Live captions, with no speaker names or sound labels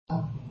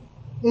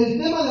El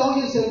tema de hoy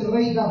es el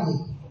rey David.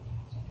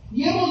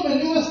 Y hemos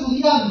venido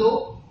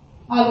estudiando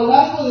a lo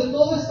largo de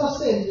toda esta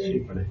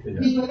serie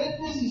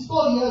diferentes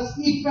historias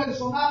y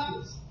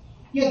personajes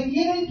que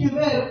tienen que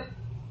ver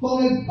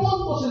con el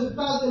punto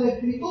central de la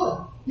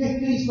Escritura, que es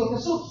Cristo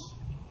Jesús,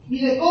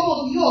 y de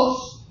cómo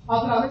Dios,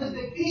 a través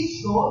de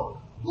Cristo,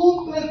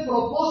 cumple el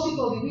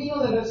propósito divino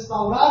de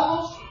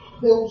restaurarnos,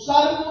 de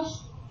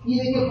usarnos y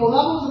de que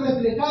podamos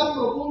reflejar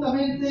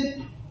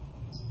profundamente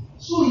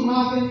su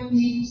imagen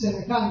y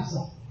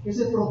semejanza.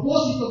 Ese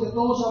propósito que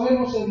todos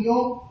sabemos se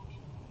vio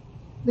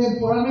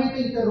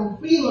temporalmente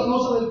interrumpido a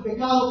causa del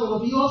pecado, pero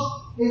Dios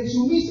en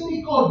su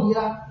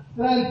misericordia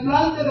trae el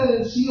plan de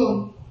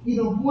redención y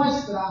nos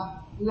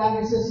muestra la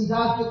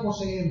necesidad que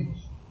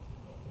poseemos.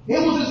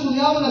 Hemos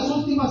estudiado en las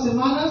últimas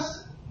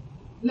semanas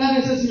la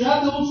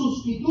necesidad de un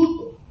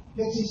sustituto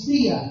que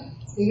existía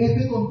en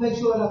este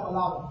contexto de la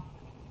palabra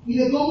y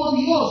de cómo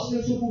Dios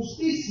en su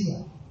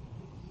justicia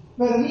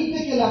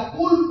permite que la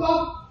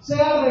culpa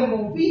sea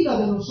removida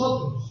de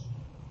nosotros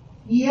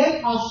y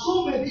Él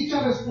asume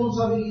dicha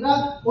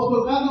responsabilidad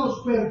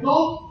otorgándonos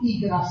perdón y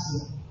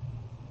gracia.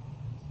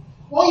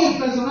 Hoy el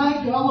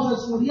personaje que vamos a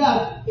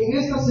estudiar en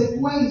esta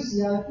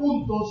secuencia de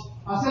puntos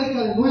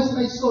acerca de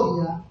nuestra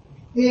historia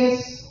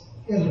es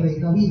el rey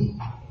David.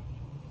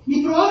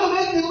 Y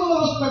probablemente uno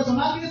de los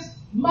personajes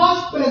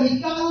más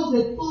predicados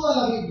de toda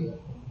la Biblia.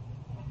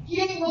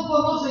 ¿Quién no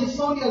conoce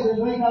historias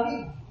del rey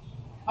David?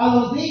 A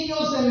los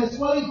niños en la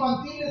escuela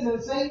infantil les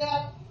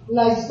enseña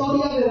la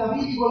historia de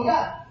David y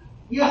Goliat.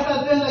 Y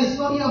esta es la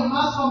historia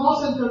más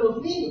famosa entre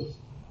los niños,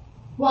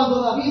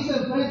 cuando David se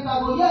enfrenta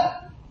a Goliat.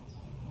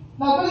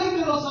 Tal vez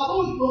entre los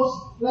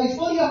adultos, la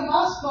historia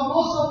más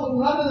famosa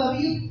popular de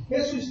David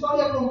es su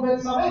historia con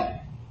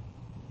Betsabé.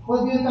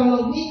 Pues mientras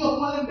los niños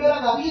pueden ver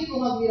a David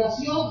con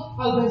admiración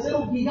al vencer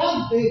un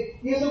gigante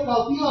y eso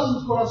cautiva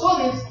sus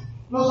corazones,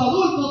 los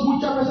adultos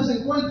muchas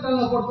veces encuentran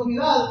la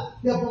oportunidad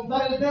de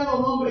apuntar el dedo a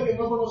un hombre que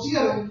no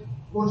conocieron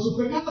por su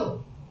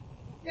pecado.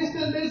 Es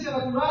tendencia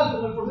natural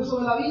en el proceso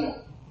de la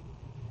vida.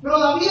 Pero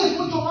David es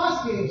mucho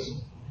más que eso.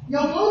 Y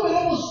aunque hoy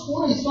veremos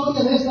una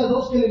historia de estas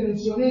dos que le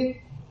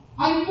mencioné,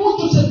 hay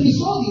muchos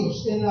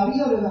episodios en la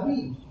vida de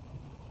David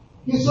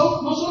que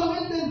son no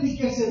solamente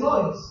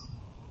enriquecedores,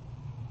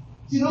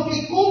 sino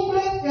que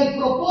cumplen el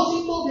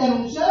propósito de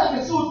anunciar a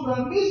Jesús, pero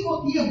al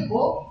mismo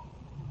tiempo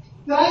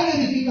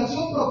traen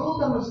edificación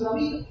profunda a nuestra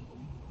vida.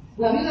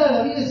 La vida de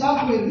David es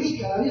amplia y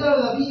rica, la vida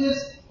de David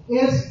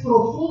es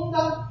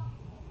profunda,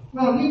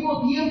 pero al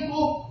mismo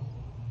tiempo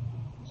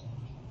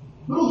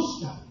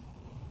brusca,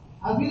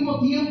 al mismo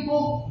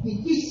tiempo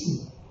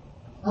difícil,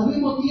 al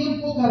mismo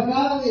tiempo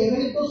cargada de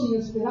eventos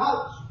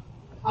inesperados,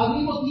 al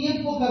mismo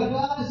tiempo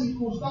cargada de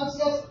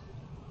circunstancias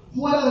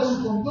fuera de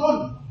su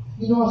control.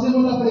 Y nos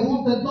hacemos la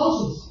pregunta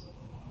entonces,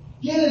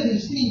 ¿qué de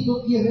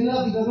distinto tiene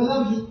la vida de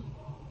David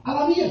a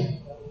la mía?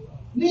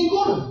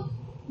 Ninguno.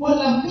 Pues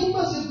las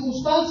mismas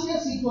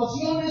circunstancias,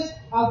 situaciones,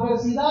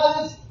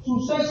 adversidades,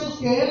 sucesos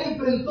que él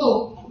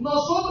enfrentó,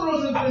 nosotros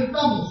los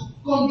enfrentamos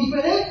con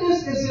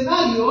diferentes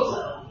escenarios,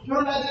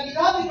 pero la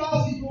realidad de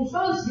cada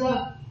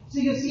circunstancia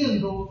sigue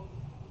siendo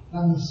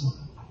la misma.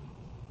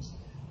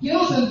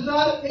 Quiero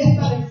centrar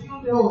esta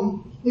lección de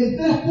hoy en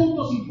tres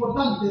puntos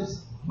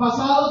importantes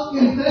basados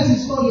en tres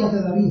historias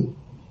de David.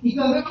 Y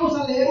tal vez vamos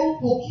a leer un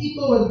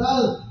poquito,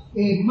 ¿verdad?,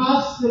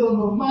 más de lo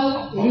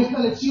normal en esta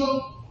lección,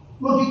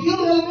 porque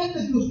quiero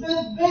realmente que usted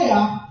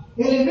vea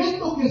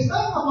elementos que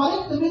están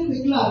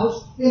aparentemente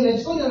claros en la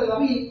historia de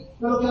David,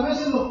 pero que a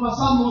veces los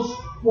pasamos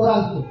por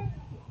alto.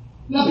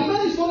 La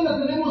primera historia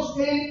la tenemos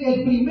en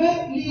el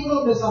primer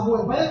libro de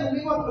Samuel. Vaya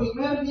conmigo al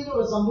primer libro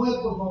de Samuel,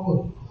 por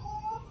favor.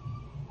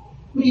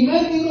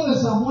 Primer libro de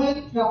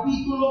Samuel,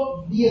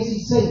 capítulo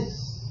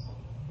 16.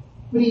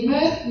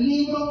 Primer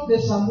libro de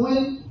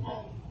Samuel,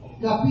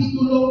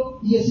 capítulo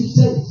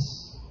 16.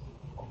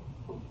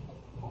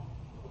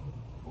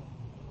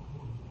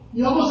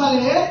 Y vamos a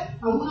leer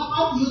alguna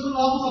parte y otra la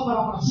vamos a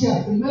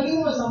parafrasear. Primer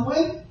libro de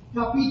Samuel,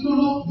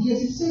 capítulo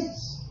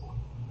 16.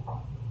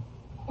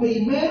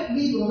 Primer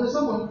libro de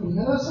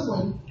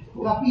Samuel,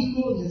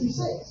 capítulo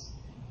 16.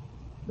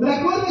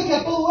 Recuerde que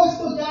a todo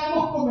esto ya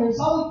hemos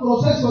comenzado el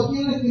proceso aquí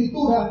en la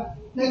Escritura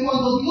de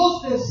cuando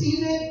Dios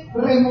decide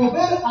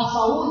remover a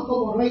Saúl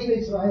como rey de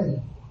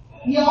Israel.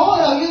 Y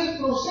ahora viene el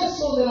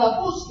proceso de la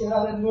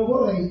búsqueda del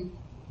nuevo rey.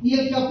 Y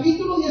el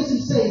capítulo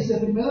 16 de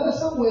Primera de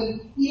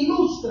Samuel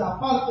ilustra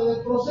parte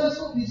del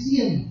proceso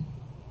diciendo: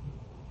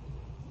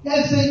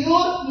 el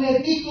Señor le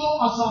dijo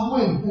a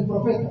Samuel, el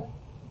profeta,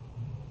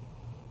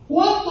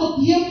 ¿cuánto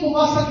tiempo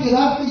vas a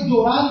quedarte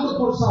llorando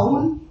por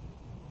Saúl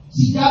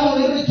si ya lo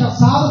he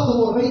rechazado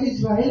como rey de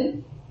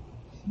Israel?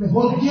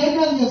 Mejor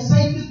llena de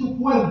aceite tu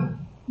cuerpo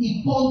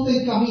y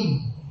ponte en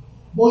camino.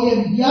 Voy a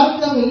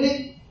enviarte a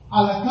Belén,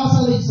 a la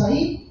casa de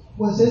Isaí,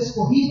 pues he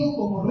escogido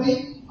como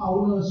rey a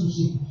uno de sus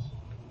hijos.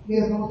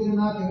 Mira, no tiene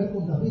nada que ver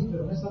con David,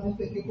 pero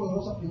honestamente qué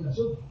poderosa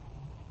aplicación.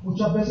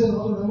 Muchas veces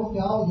nosotros nos hemos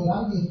quedado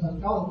llorando y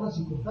estancados en una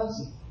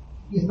circunstancia.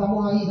 Y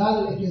estamos ahí,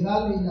 dale, y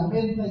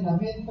lamenta,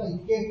 y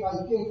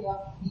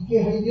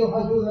queja, y Dios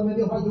ayúdame,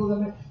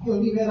 Dios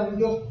libérame,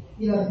 Dios.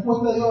 Y la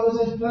respuesta de Dios a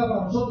veces es clara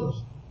para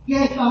nosotros.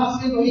 ¿Qué estás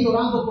haciendo ahí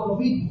llorando por lo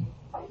mismo?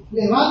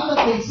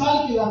 Levántate y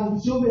sal, que la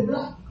bendición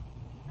vendrá.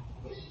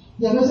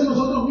 Y a veces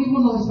nosotros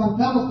mismos nos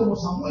estancamos como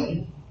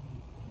Samuel.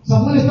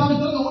 Samuel estaba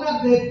entrando en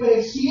una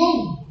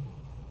depresión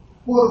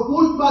por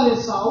culpa de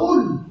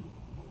Saúl.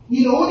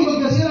 Y lo único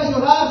que hacía era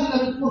llorar,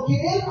 porque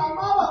él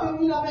amaba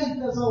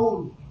genuinamente a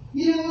Saúl.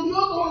 Y le dolió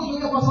todo lo que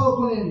había pasado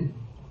con él.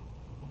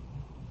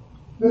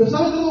 Pero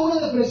estaba entrando en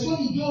una depresión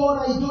y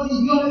llora, y Dios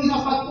le dice,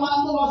 ¿hasta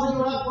cuándo vas a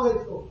llorar por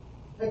esto?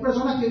 Hay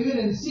personas que viven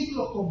en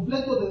ciclos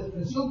completos de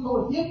depresión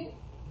todo el tiempo.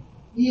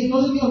 Y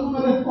entonces Dios no me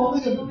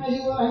responde, Dios no me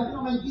ayuda, la gente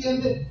no me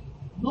entiende.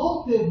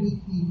 No te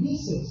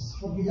victimices,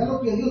 porque ya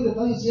lo que Dios te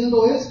está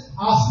diciendo es,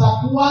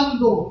 ¿hasta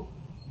cuándo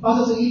vas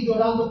a seguir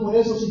llorando por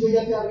eso si Dios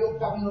ya te abrió un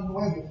camino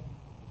nuevo?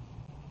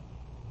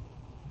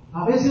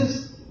 A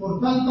veces, por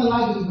tanta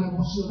lágrima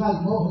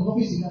emocional, no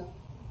física,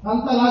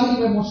 tanta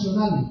lágrima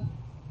emocional,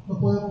 no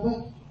podemos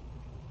ver.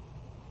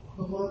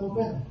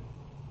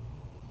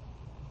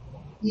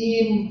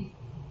 Y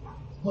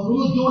cuando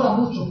uno llora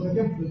mucho, por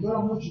ejemplo,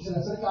 y se le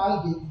acerca a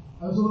alguien,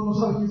 a veces uno no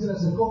sabe quién se le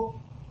acercó,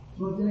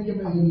 solo tiene que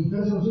medio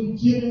limpiarse los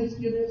ojos. ¿Quién es?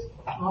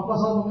 Nos han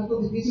pasado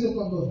momentos difíciles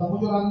cuando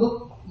estamos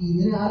llorando y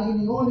viene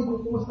alguien y oye,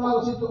 ¿cómo está?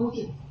 Lo siento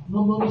mucho.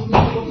 No explico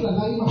porque las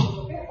lágrimas se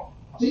bloquean.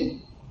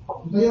 ¿Sí?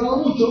 Usted ha llorado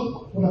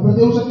mucho por la pérdida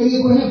de un ser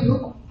querido, por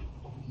ejemplo,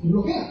 y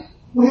bloquea.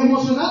 Pues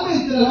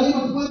emocionalmente las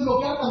lágrimas te pueden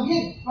bloquear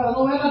también para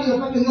no ver la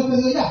libertad que Dios te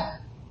dio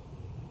ya.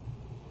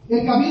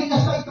 El camino ya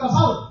está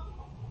trazado.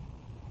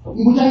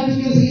 Y mucha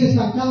gente quiere seguir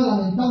estancada,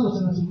 lamentándose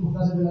en las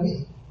circunstancias de la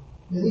vida.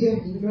 Le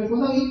dije, tiene que ver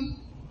con David,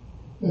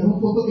 pero es un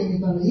punto que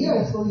mientras leía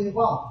esto, dije,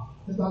 wow,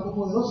 esto es algo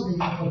poderoso que hay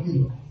que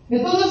compartirlo.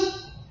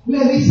 Entonces,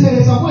 le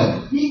dice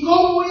Samuel, ¿y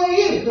cómo voy a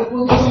ir?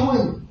 Respondió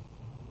Samuel.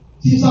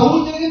 Si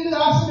Saúl llega a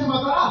enterarse, me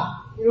matará.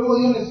 Y luego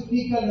Dios le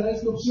explica, le da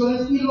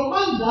instrucciones y lo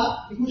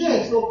manda,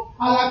 escuche esto,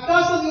 a la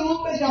casa de un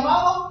hombre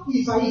llamado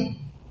Isaí.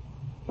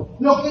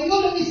 Lo que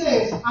Dios le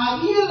dice es,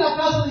 allí en la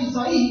casa de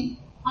Isaí,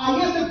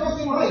 ahí está el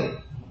próximo rey.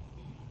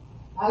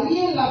 Ahí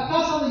en la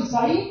casa de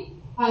Isaí,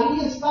 ahí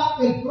está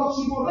el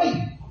próximo rey.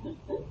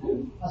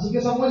 Así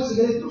que Samuel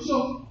sigue la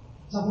instrucción,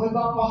 Samuel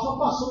va paso a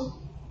paso,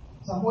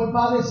 Samuel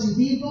va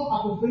decidido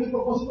a cumplir el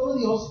propósito de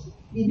Dios,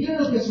 y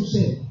miren lo que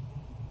sucede.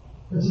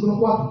 Versículo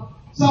 4.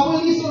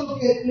 Samuel hizo lo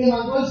que le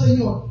mandó el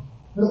Señor,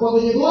 pero cuando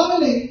llegó a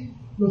Belén,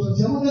 los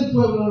ancianos del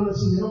pueblo lo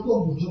recibieron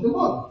con mucho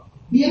temor.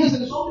 ¿Vienes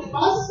en son de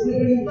paz? Le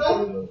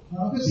preguntaron.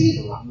 Claro que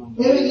sí.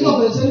 He venido a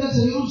ofrecerle al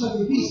Señor un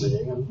sacrificio.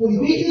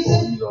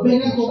 Purifíquense,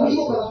 vengan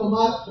conmigo para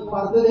tomar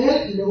parte de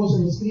él, y luego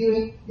se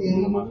describe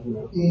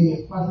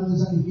parte del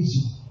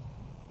sacrificio.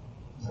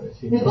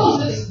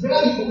 Entonces,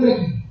 vean el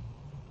concreto.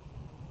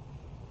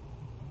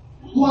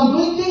 Cuando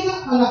él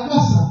llega a la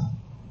casa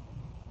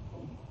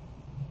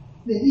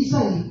de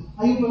Isaí,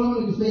 hay un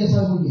fenómeno que usted ya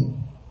sabe muy bien.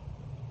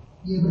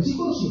 Y en el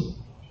versículo 7,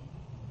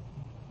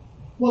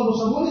 cuando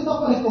Samuel está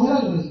para escoger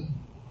al rey,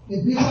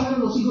 empieza a ver a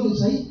los hijos de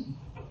Isaí.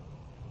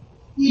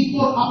 Y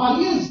por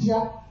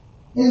apariencia,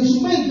 en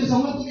su mente,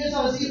 Samuel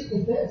comienza a decir,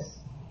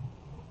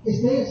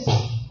 este es.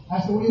 A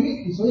este voy a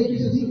ir, y soy aquí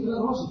sencillo, usted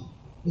la conoce.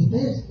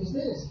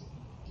 Este es.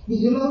 Y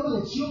Dios le da una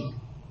lección.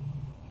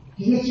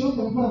 ¿Qué lección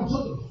también para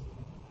nosotros?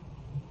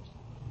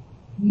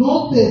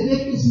 No te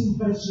dejes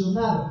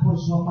impresionar por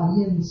su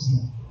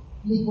apariencia,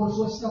 ni por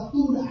su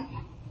estatura.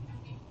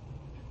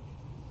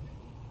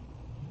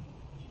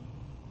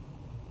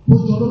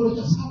 Pues yo lo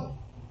rechazaba.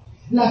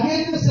 La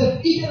gente se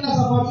fija en las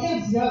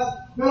apariencias,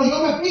 pero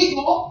yo me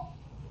fijo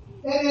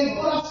en el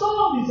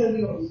corazón, dice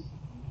Dios.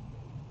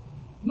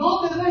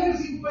 No te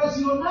dejes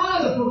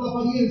impresionar por la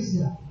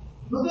apariencia.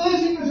 No te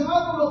dejes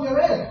impresionar por lo que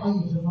ves. Ay,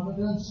 mis hermanos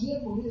te dan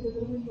siervo, mire que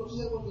tremendo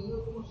siervo,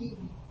 Señor, ¿cómo sirve?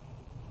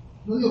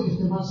 No digo que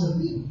esté mal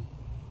servido,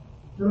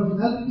 pero al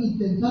final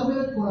intentar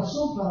ver el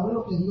corazón para ver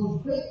lo que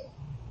Dios ve.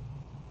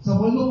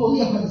 Samuel no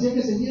podía, parecía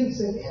que seguía en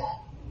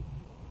ceguera.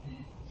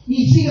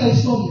 Y sigue la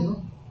historia,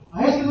 ¿no?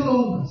 A este no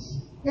lo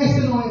ungas,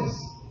 este no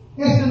es.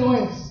 Y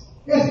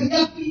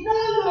al final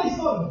de la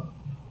historia,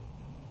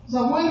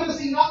 Samuel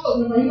resignado,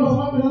 me imagino a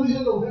Samuel pensando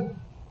diciendo,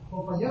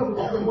 compañero, ¿por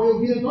qué voy a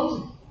vivir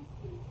entonces?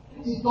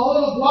 Si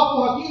todos los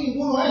guapos aquí,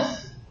 ninguno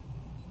es.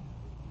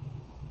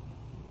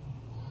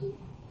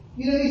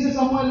 Y le dice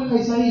Samuel a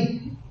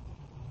Isaí,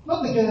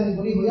 no te queda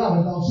ningún hijo ya,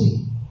 ¿verdad? ¿O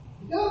sí?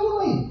 ¿Te queda alguno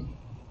ahí?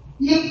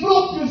 Y el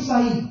propio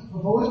Isaí,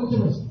 por favor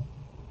escúcheme eso.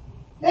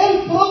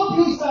 El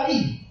propio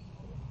Isaí,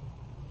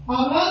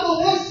 hablando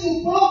de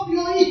su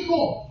propio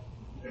hijo.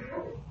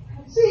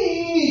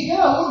 Sí,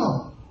 queda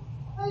uno.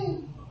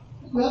 Ay,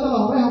 cuidando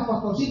las ovejas,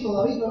 pastorcito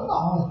David, pero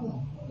no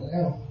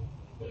creo.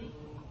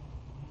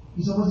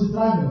 Y Samuel se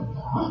trae,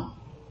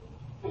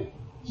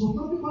 su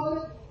propio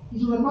padre y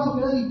sus hermanos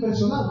quedan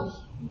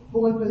impresionados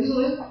con el pedido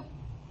de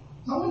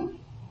Samuel.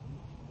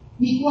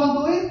 Y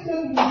cuando entra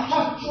el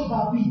muchacho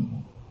David,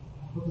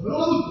 porque fue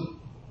un adulto,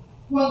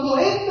 cuando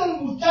entra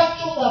el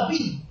muchacho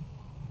David,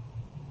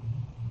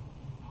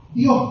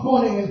 Dios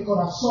pone en el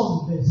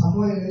corazón de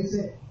Samuel y le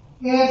dice,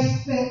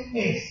 este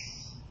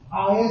es,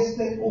 a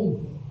este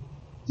unge.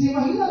 ¿Se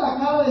imagina la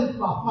cara del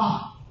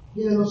papá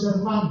y de los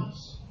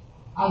hermanos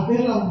al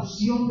ver la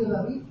unción de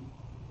David?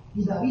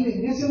 Y David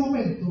en ese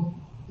momento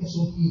es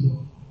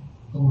ungido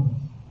como rey.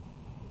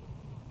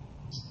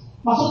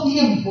 Pasó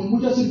tiempo y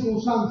muchas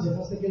circunstancias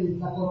hasta que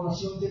la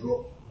coronación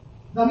llegó.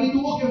 David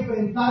tuvo que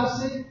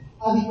enfrentarse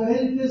a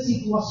diferentes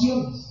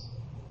situaciones.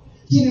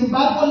 Sin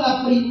embargo,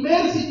 la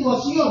primera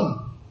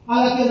situación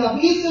a la que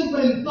David se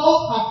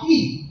enfrentó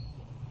aquí,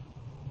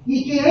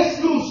 y que es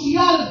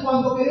crucial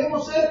cuando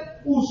queremos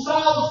ser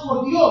usados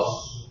por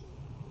Dios,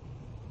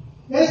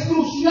 es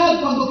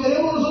crucial cuando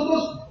queremos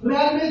nosotros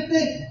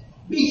realmente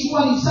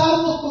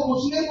visualizarnos como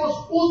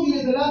siervos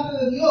útiles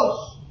delante de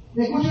Dios.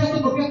 Escuchen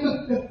esto porque esto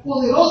es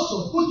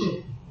poderoso.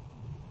 Escuchen.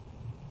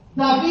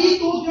 David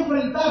tuvo que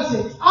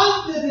enfrentarse,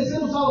 antes de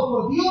ser usado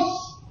por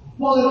Dios,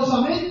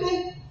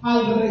 poderosamente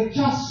al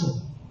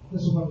rechazo de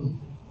su familia.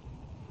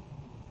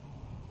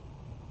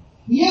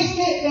 Y es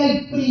que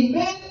el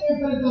primer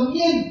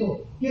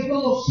enfrentamiento que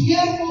todo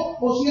siervo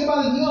o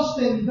sierva de Dios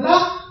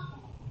tendrá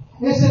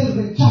es el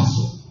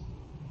rechazo.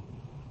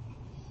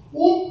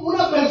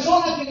 Una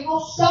persona que no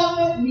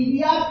sabe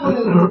lidiar con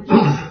el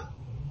rechazo,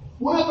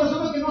 una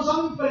persona que no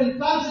sabe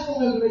enfrentarse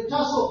con el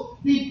rechazo,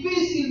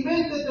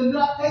 difícilmente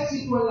tendrá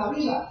éxito en la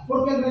vida,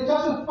 porque el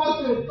rechazo es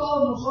parte de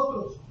todos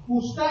nosotros.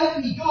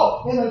 Usted y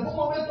yo, en algún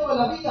momento de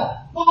la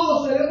vida,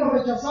 todos seremos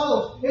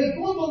rechazados. El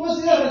punto no es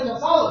ser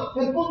rechazado,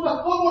 el punto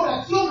es cómo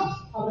reaccionas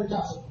al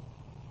rechazo.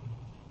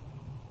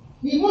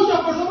 Y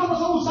muchas personas no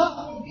son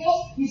usadas por Dios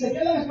y se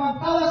quedan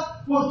estancadas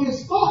porque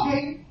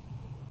escogen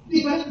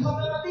diferentes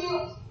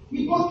alternativas.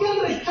 ¿Y por qué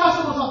el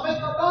rechazo nos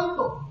afecta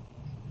tanto?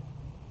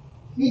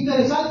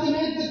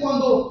 Interesantemente,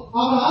 cuando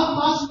Abraham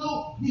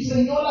Maslow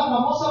diseñó la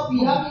famosa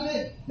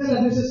pirámide de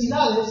las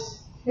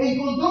necesidades,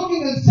 encontró que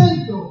en el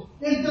centro,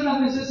 entre las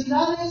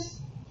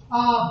necesidades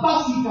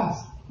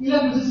básicas y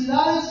las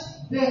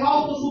necesidades de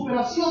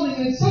autosuperación,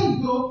 en el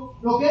centro,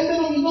 lo que él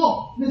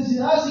denominó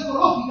necesidades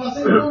psicológicas,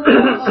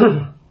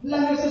 él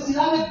la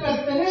necesidad de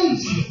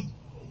pertenencia.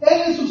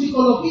 Él en su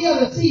psicología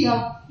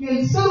decía que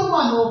el ser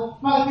humano,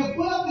 para que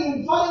pueda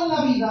triunfar en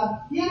la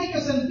vida, tiene que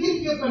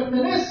sentir que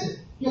pertenece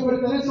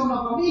a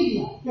una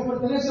familia, que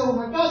pertenece a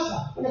una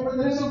casa, que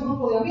pertenece a un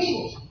grupo de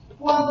amigos.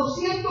 Cuando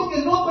siento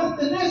que no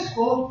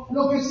pertenezco,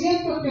 lo que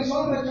siento es que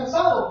soy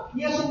rechazado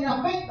y eso me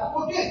afecta.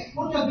 ¿Por qué?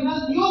 Porque al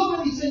final Dios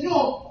me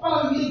diseñó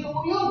para vivir en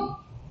comunión.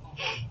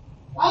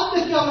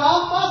 Antes que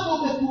Abraham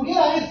Maslow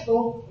descubriera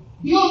esto,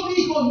 Dios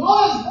dijo,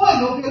 no es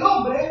bueno que el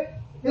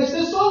hombre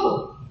esté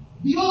solo.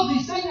 Dios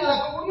diseña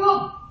la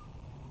comunión.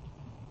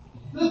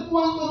 Entonces,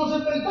 cuando nos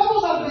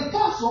enfrentamos al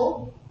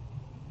rechazo,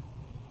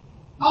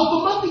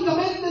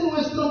 automáticamente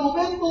nuestro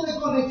momento de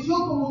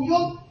conexión con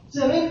Dios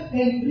se ve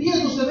en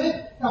riesgo, se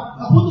ve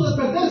a punto de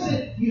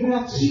perderse y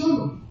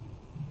reacciona.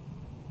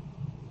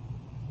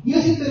 Y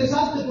es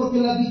interesante porque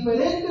las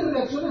diferentes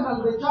reacciones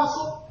al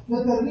rechazo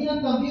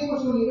determinan también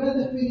nuestro nivel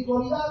de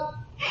espiritualidad.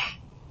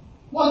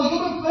 Cuando yo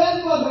me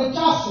enfrento al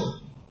rechazo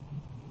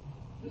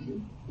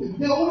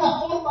de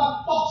una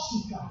forma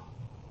tóxica,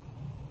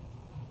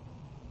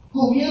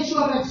 comienzo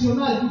a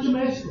reaccionar,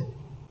 escúcheme esto,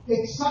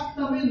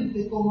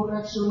 exactamente como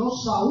reaccionó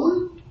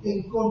Saúl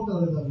en contra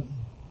de David.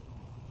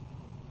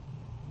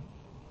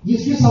 Y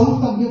es que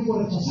Saúl también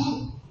fue rechazado.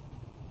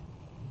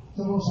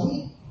 Usted no lo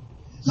sabía.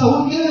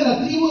 Saúl viene de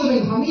la tribu de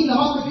Benjamín, la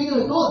más pequeña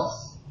de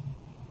todas.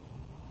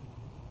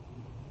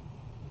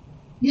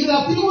 Y en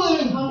la tribu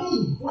de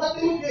Benjamín, una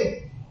tribu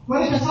que fue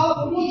rechazada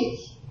por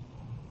muchos,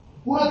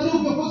 una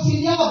tribu que fue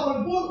exiliada por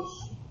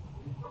algunos.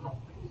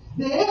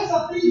 De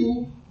esa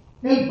tribu,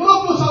 el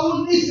propio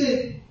Saúl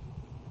dice,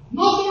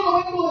 no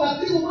solo vengo de la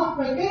tribu más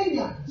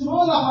pequeña,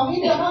 sino de la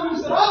familia más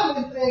miserable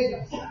entre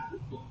ellas.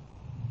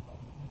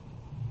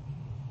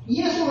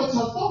 Y eso lo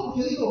exaltó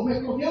porque dijo, me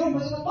escogieron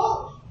medio de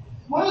todos.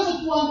 Por eso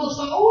cuando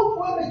Saúl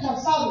fue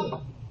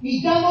rechazado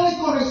y ya no le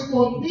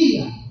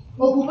correspondía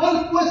ocupar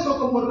el puesto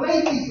como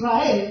rey de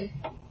Israel,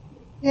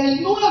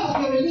 el nuevo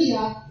que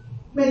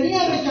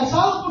venía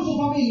rechazado por su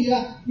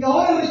familia y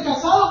ahora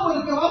rechazado por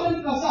el que va a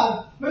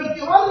reemplazar. Pero el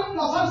que va a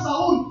reemplazar a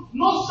Saúl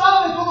no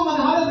sabe cómo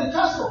manejar el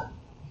rechazo.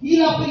 Y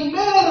la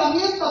primera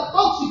herramienta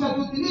tóxica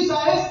que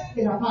utiliza es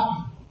el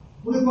ataque.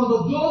 Porque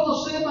cuando yo no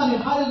sé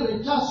manejar el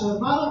rechazo,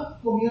 hermano,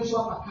 comienzo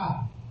a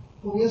atacar,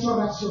 comienzo a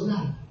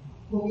reaccionar,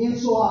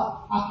 comienzo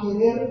a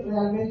querer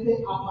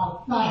realmente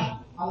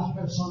apartar a las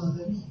personas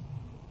de mí.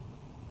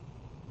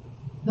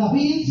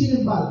 David, sin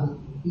embargo,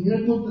 y mira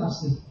el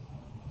contraste,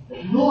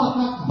 no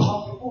ataca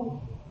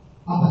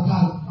a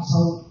atacar a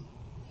Saúl.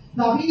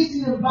 David,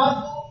 sin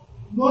embargo,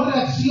 no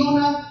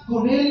reacciona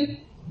con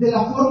él de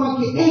la forma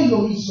que él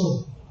lo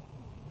hizo.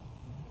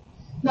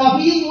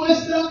 David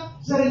muestra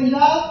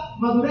serenidad,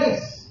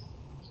 madurez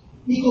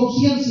y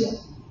conciencia.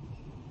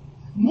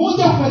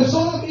 Muchas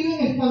personas viven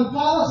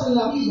estancadas en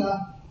la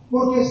vida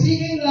porque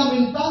siguen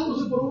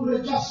lamentándose por un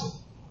rechazo.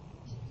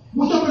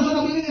 Muchas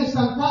personas viven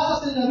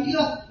estancadas en la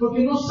vida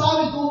porque no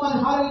saben cómo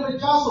manejar el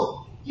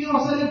rechazo. Quiero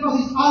hacer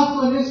énfasis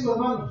alto en esto,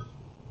 hermanos.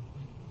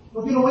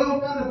 Porque lo voy a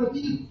volver a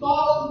repetir,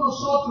 todos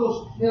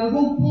nosotros en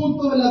algún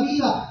punto de la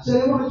vida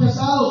seremos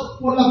rechazados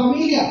por la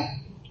familia.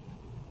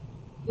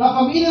 La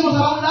familia nos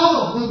hará a un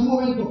lado en algún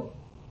momento.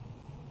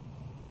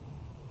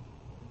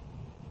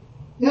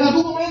 En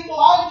algún momento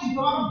alguien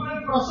te va a romper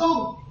el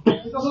corazón.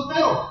 Estás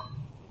soltero.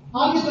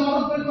 Alguien te va a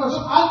romper el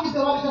corazón. Alguien te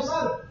va a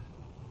rechazar.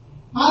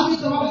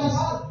 Alguien te va a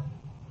rechazar.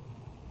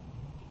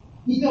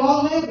 Y te va a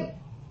doler.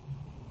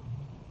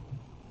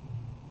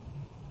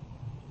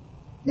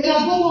 En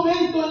algún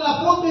momento en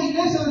la propia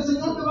iglesia del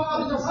Señor te van a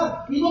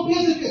rechazar. Y no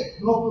pienses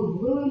que, no,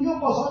 pero no venía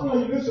pasando a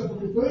la iglesia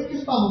porque creen que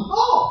estamos.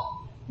 No.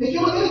 Es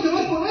que no tiene que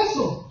ver con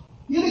eso.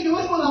 Tiene que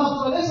ver con la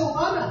naturaleza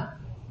humana.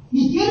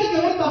 Y tiene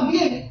que ver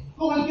también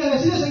con el que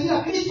decide seguir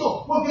a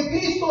Cristo. Porque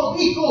Cristo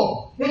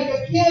dijo, el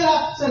que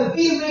quiera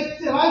servirme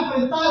se va a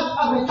enfrentar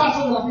al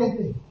rechazo de la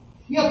gente.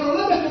 Y el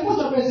problema es que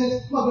muchas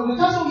veces, cuando el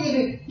rechazo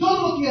viene, yo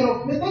no lo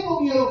quiero, le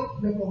tengo miedo,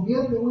 me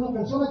convierto en una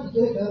persona que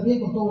quiere quedar bien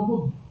con todo el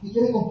mundo. Y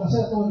quiere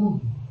complacer a todo el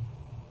mundo.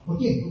 ¿Por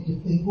qué? Porque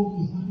tengo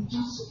miedo al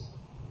rechazo.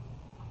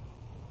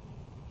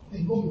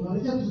 Tengo miedo al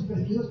rechazo, entonces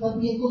prefiero estar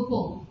bien con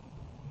todo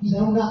y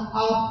dar una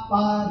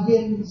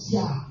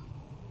apariencia.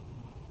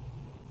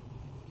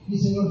 Y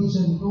el Señor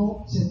dice,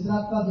 no se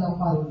trata de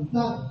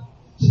aparentar,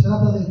 se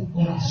trata del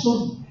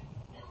corazón.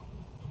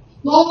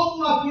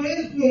 Todo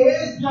aquel que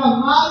es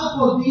llamado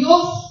por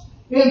Dios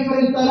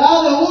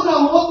enfrentará de una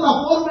u otra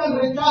forma el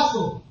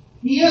rechazo.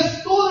 Y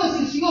es tu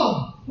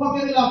decisión,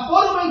 porque de la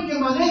forma en que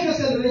manejes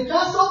el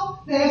rechazo,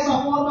 de esa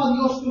forma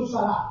Dios te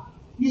usará.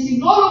 Y si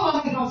no lo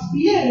manejas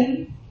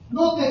bien,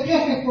 no te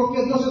quejes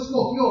porque Dios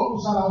escogió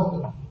usar a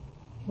otro.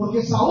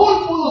 Porque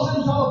Saúl pudo ser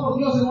usado por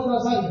Dios en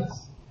otras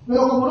áreas.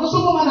 Pero como no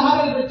supo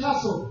manejar el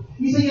rechazo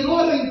y se llenó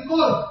de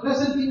rencor,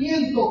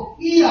 resentimiento,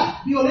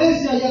 ira,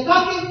 violencia y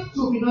ataque,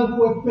 su final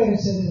fue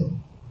perecedero.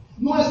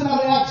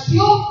 Nuestra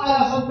reacción a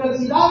las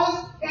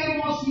adversidades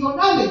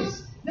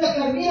emocionales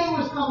determina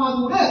nuestra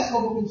madurez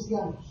como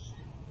cristianos.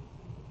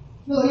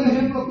 Les doy un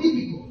ejemplo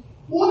típico.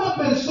 Una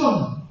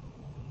persona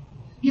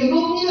que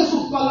no mide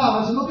sus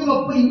palabras, sino que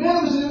lo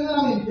primero que se le viene a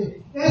la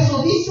mente,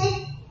 eso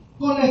dice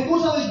con la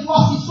excusa de yo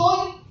así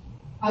soy,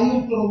 hay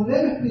un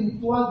problema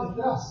espiritual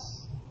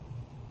detrás.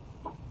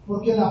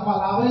 Porque la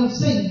palabra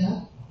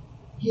enseña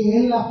que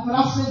es la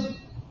frase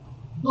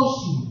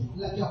dócil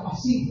la que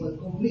apacigua el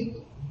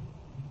conflicto,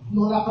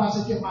 no la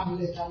frase que más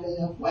le echa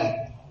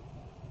fuerte.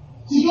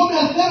 Si yo me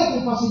altero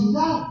con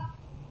facilidad,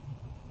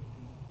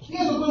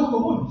 esas son cosas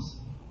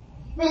comunes.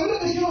 Pero lo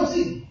que quiero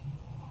decir,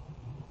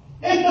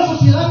 esta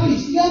sociedad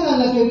cristiana en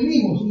la que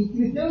vivimos, y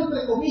cristiana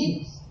entre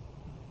comillas,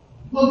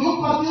 donde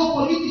un partido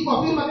político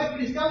afirma que es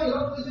cristiano y el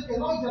otro dice que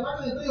no, y se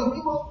atacan entre ellos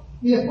mismos,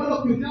 y después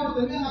los cristianos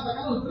terminan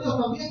atacando entre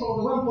ellos también como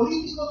que fueran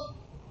políticos,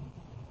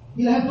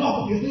 y la gente, no,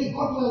 porque yo estoy en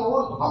contra del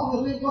aborto, no, porque yo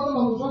estoy en contra de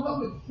la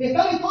homosexualidad,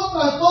 están en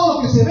contra de todo lo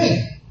que se ve,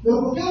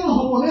 pero ¿por qué no nos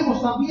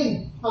oponemos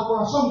también al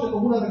corazón que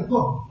acumula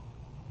rencor,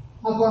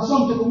 al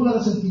corazón que acumula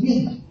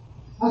resentimiento,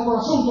 al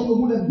corazón que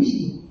acumula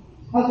envidia,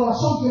 al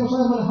corazón que no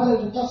sabe manejar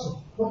el rechazo?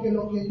 Porque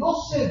lo que no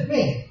se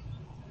ve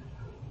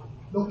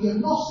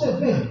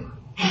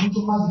es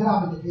mucho más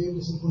grave que aquello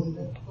que se puede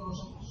ver con los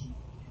ojos.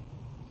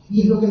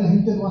 Y es lo que la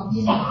gente no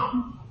atiende,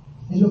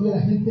 es lo que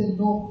la gente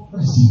no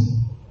recibe.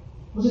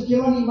 Entonces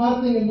quiero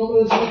animarte en el nombre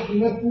del Señor. El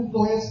primer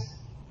punto es,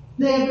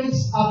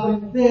 debes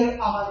aprender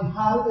a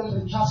manejar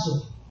el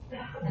rechazo.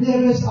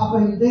 Debes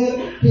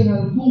aprender que en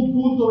algún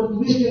punto de tu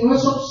vida, que no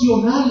es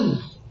opcional,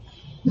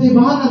 te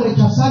van a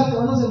rechazar, te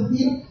van a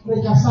sentir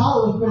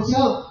rechazado,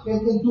 despreciado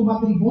en tu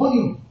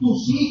matrimonio,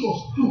 tus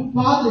hijos, tus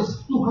padres,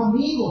 tus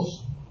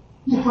amigos,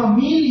 tu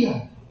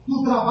familia,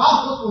 tu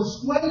trabajo, tu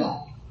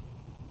escuela.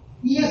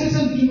 Y ese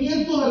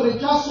sentimiento de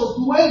rechazo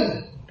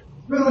duele.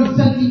 Pero el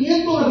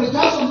sentimiento de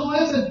rechazo no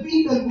es el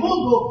fin del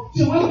mundo,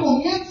 sino el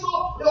comienzo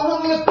de una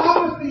nueva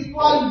etapa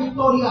espiritual en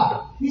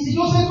victoria. Y si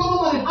yo sé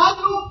cómo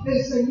manejarlo,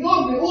 el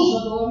Señor me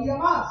usa todavía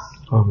más.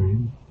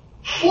 Amén.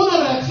 Una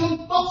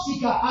reacción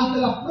tóxica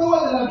ante las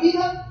pruebas de la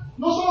vida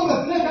no solo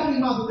refleja mi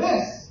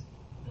madurez,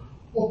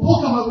 o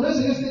poca madurez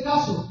en este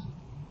caso,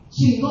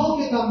 sino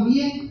que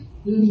también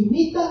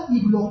limita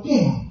y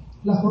bloquea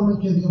la forma en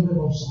que Dios me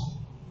va a usar.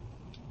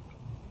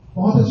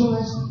 Pon atención a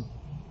esto.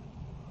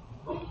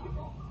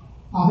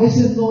 A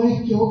veces no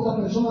es que otra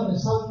persona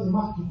resalte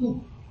más que tú.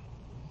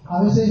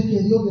 A veces es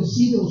que Dios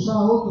decide usar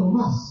a otro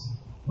más,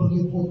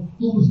 porque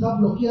tú estás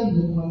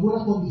bloqueando con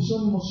alguna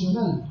condición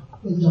emocional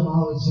el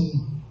llamado del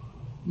Señor.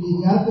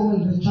 Lidiar con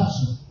el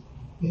rechazo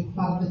es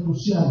parte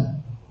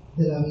crucial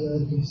de la vida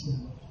del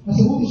cristiano. La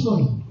segunda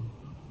historia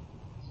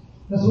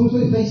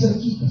está ahí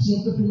cerquita,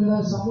 siempre primera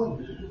de Samuel.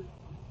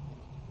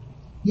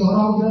 Y ahora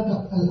vamos a ir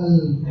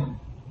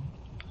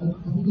al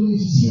capítulo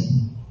 17.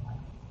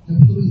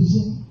 Capítulo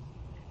 17.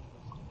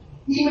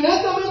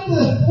 Inmediatamente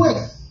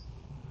después,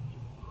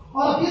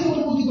 ahora piensa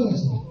un poquito en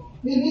esto.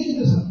 Miren, es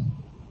interesante.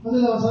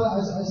 Antes de avanzar a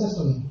esa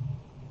historia.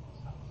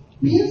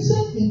 Piensa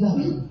en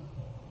David.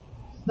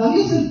 David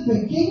es el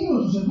pequeño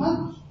de sus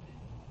hermanos.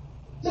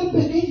 Es el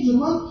pequeño de sus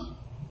hermanos.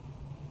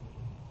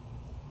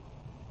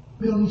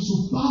 Pero ni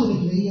su padre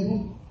creía en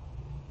él.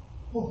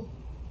 Oh,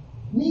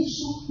 ni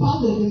su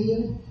padre creía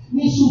en él,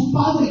 ni su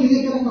padre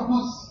creía que era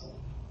capaz.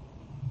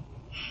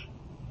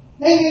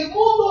 En el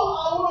mundo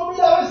a uno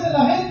mira a veces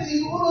la gente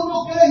y uno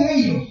no cree en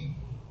ellos.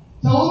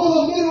 O sea, uno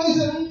lo mira y uno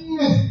dice,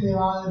 este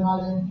va de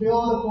mal en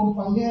peor,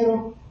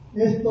 compañero,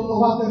 esto no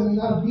va a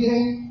terminar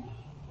bien.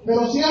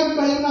 Pero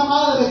siempre hay una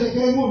madre que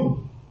cree en uno.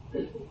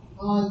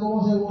 Ay,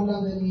 cómo se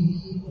burlan de mi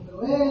hijo,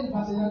 pero él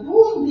va a ser,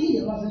 un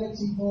día va a ser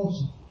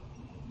exitoso.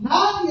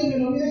 Nadie me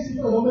lo mira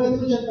exitoso. El hombre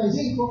tiene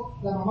 85,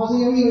 la mamá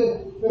sigue viva,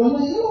 pero no,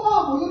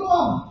 yo lo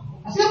amo.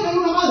 Siempre hay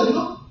una madre,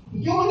 ¿no?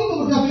 Y qué bonito,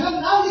 porque al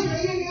final nadie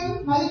creía en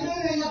él, nadie cree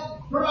en ella,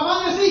 pero la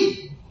madre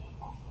sí.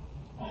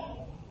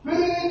 Pero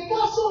en el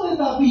caso de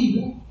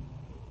David,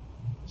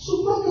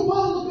 su propio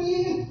padre no creía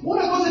en él.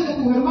 Una cosa es que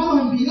tus hermanos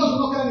envidiosos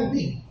no crean en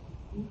ti.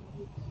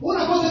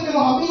 Una cosa es que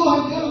los amigos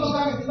envidiosos no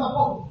crean en ti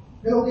tampoco.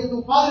 Pero que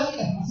tu padre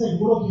diga,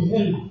 seguro que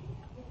él.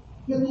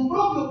 Que tu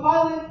propio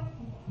padre,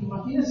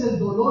 imagínese el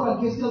dolor al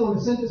que este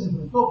adolescente se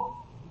enfrentó.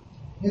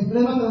 En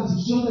plena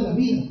transición de la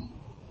vida,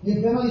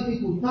 en plena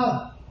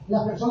dificultad.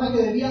 La persona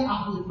que debía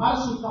afirmar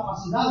sus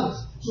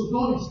capacidades, sus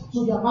dones,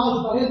 sus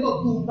llamados, su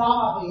talento,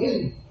 dudaba de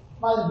él.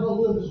 Padre, no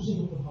duden de sus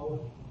hijos, por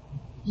favor.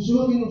 Si su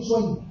hijo tiene un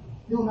sueño,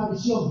 tiene una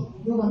visión,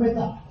 tiene una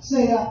meta,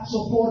 sea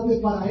soporte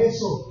para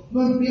eso.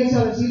 No empiece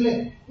a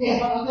decirle,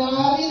 eso no te va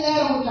a dar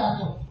dinero,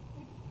 muchacho.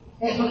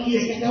 Eso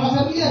quiere que te va a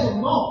servir eso.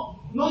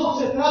 No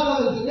se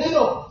trata del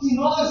dinero,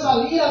 sino de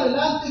salir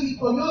adelante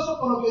victorioso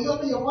con lo que Dios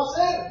te llevó a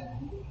hacer.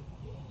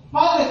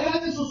 Padre,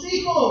 crean en sus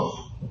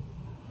hijos.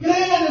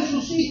 Crean en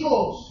sus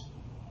hijos.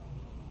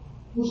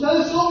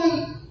 Ustedes son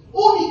el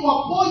único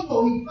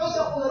apoyo y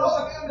influencia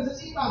poderosa que ellos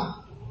necesitan.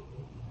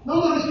 No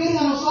nos requieren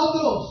a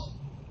nosotros,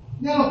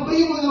 ni a los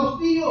primos, ni a los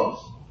tíos.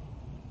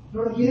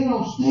 Lo requieren a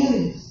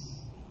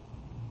ustedes.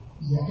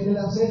 Y ya que le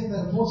lancé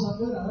esta hermosa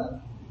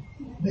pedra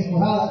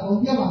decorada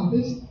con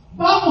diamantes,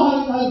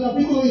 vamos al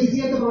capítulo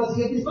 17 por la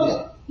siguiente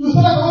historia. Y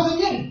usted la conoce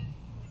bien.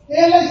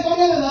 Es la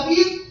historia de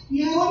David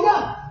y de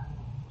Goliat.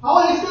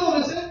 Ahora este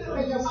adolescente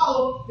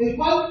rechazado, el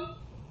cual,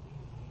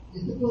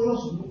 este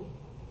poderoso, ¿no?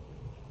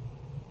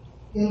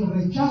 El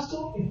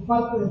rechazo es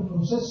parte del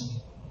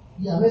proceso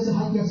y a veces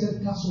hay que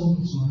hacer caso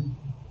omiso ahí.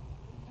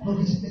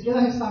 Porque si te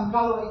quedas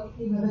estancado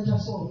ahí y me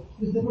rechazó,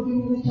 ¿y usted por qué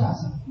me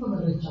rechaza? No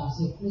me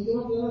rechace, me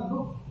quiero quedar,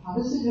 no. A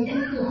veces ya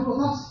tiene que dejarlo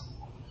atrás.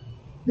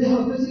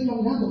 Déjalo seguir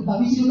caminando.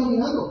 David siguió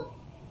caminando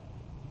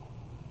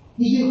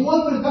y llegó a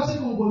enfrentarse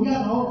con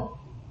Goliat ahora.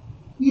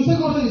 Y usted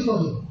conoce la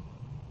historia,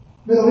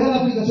 pero vea la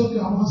aplicación que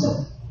vamos a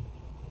hacer.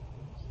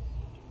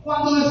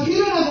 Cuando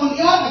describen a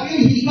Goliat,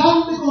 aquel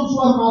gigante con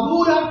su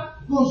armadura,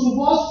 con su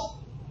voz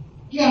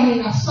que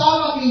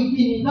amenazaba, que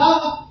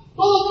intimidaba,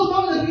 todo el mundo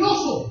estaba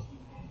nervioso.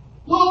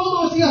 Todo el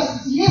mundo decía,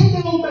 si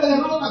este hombre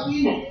derrota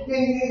aquí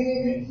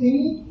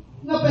en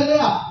una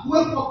pelea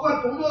cuerpo a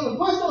cuerpo, uno de los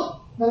nuestros,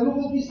 la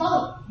hemos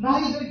conquistado.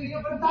 Nadie se le quería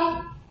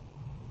enfrentar.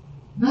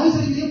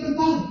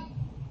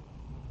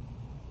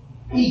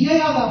 Y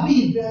llega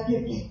David, vea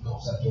qué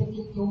cosa,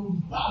 qué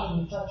humildad,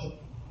 muchacho.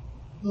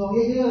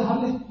 Todavía llega a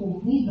dejarles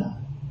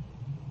comida.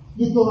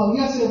 Y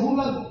todavía se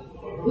burlan.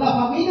 La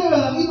familia de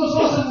David no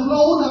solo se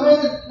burló una vez,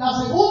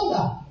 la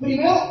segunda.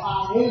 Primero,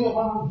 a él lo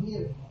van a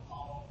ungir.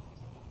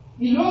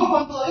 Y luego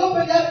cuando David va a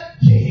pelear,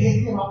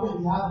 ¿qué va a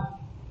pelear?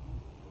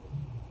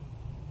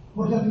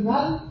 Porque al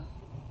final,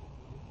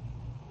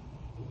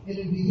 el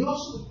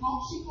envidioso, el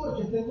tóxico, el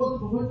que esté en contra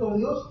del propósito de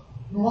Dios,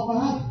 no va a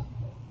parar.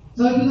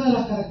 ¿Saben que una de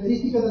las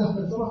características de las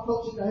personas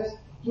tóxicas es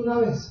que una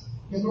vez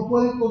que no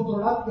pueden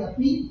controlarte a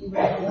ti y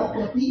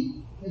manipularte a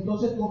ti,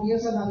 entonces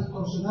comienzan a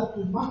distorsionar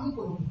tu imagen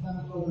con lo que están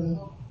a tu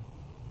alrededor?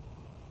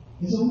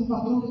 Eso es un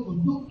patrón de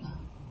conducta.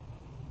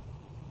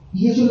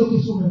 Y eso es lo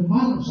que sus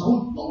hermanos,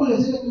 aún ¿cómo le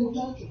decía a este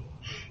muchacho?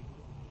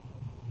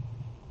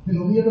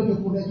 Pero mira lo que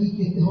ocurre aquí,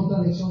 que esta es otra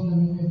lección que a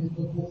mí me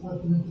tocó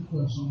fuertemente el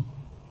corazón.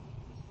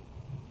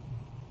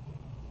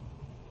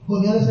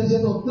 Goliat está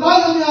diciendo,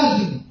 tráigame a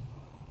alguien.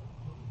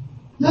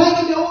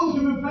 Tráigame a uno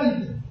que me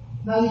enfrente.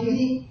 Nadie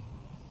quería.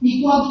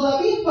 Y cuando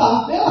David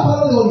va, vea la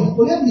palabra de Goliat.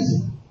 Goliat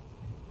dice,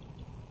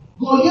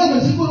 Goliat,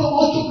 versículo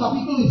 8,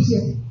 capítulo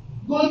 17.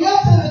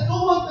 Goliat se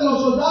detuvo ante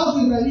los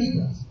soldados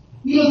israelitas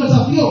y los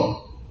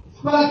desafió.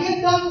 ¿Para qué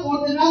están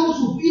ordenando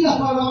sus filas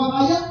para la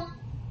batalla?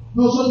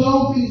 ¿No soy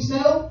yo un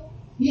filisteo?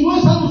 ¿Y no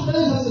están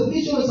ustedes al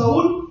servicio de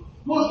Saúl?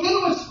 ¿Por qué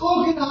no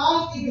escogen a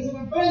alguien que se me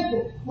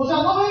enfrente? O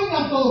sea, no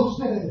vengan todos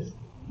ustedes.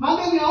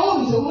 Mándenme a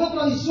uno, y según la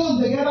tradición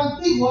de guerra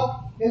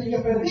antigua, el que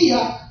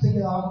perdía se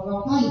quedaba con la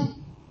batalla.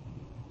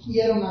 Y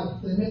era una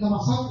tremenda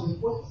masacre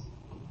después.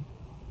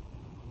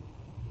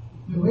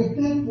 Pero este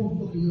es el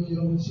punto que yo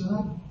quiero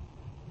mencionar.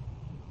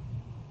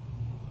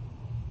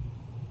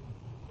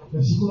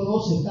 Versículo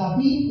 12.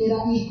 David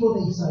era hijo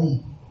de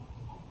Isaí,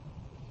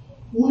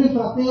 un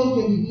efrateo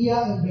que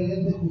vivía en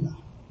Belén de Judá.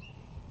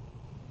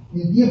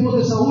 En tiempos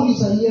de Saúl,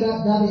 Isaí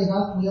era ya de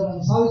edad muy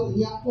avanzada y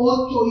tenía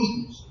 8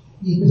 hijos.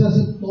 Y empieza a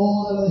hacer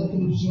toda la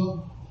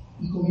descripción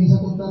y comienza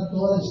a contar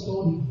toda la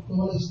historia.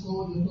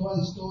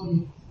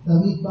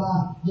 David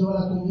va, lleva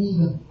la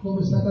comida,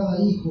 cómo está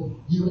cada hijo,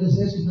 lléveles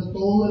eso, y está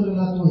todo el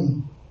relato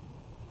ahí.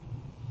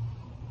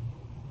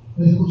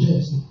 Pero escuche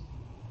esto.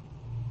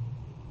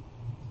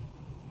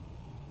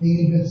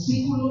 En el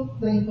versículo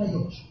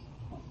 38,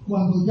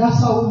 cuando ya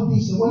Saúl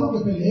dice, bueno, que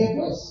peleé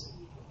pues.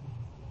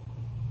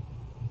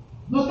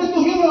 No está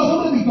escogiendo a los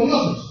hombres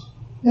victoriosos.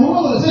 Es un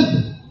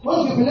adolescente.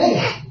 Bueno, que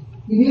pelee.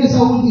 Y mire,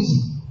 Saúl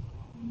dice,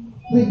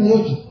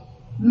 38.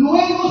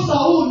 Luego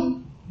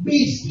Saúl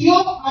vistió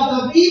a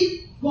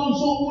David con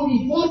su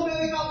uniforme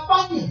de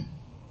campaña.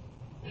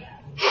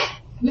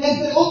 Le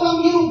entregó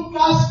también un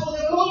casco de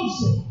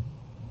bronce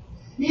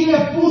y le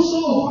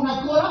puso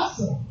una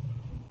coraza.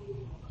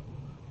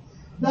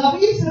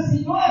 David se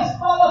ciñó la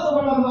espada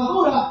sobre la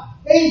armadura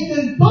e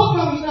intentó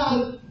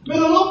caminar,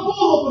 pero no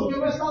pudo porque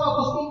no estaba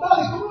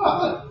acostumbrado. ¿Y cómo va a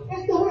hacer?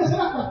 Esta es una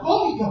escena hasta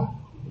cómica.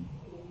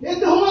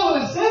 Este es un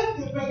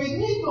adolescente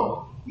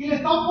pequeñito y le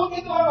están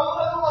poniendo la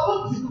armadura de un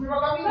adulto si tuviera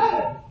que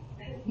caminar.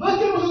 No es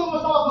que no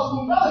estaba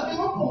acostumbrado, es que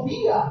no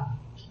podía.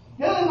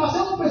 Era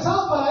demasiado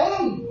pesado para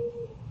él.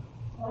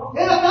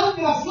 Era tan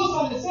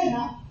graciosa la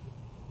escena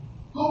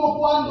como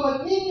cuando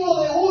el niño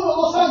de 1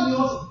 o 2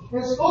 años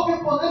escoge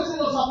ponerse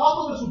los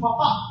zapatos de su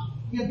papá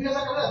y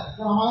empieza a correr.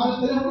 La mamá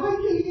del teléfono, ¡ay,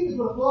 qué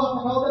lindo! Pero todos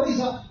atacados de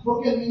risa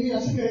porque el niño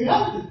así que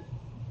grande.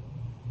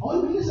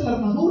 Ahora fíjense la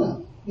armadura,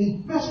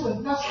 el peso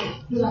del casco,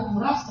 de la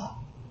coraza,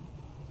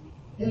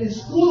 el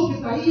escudo que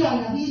traía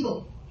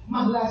añadido,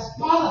 más la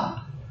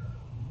espada.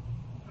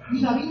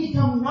 Y David ni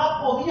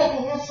caminar podía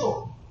con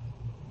eso.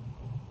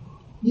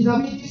 Y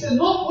David dice,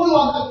 no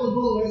puedo andar con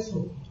todo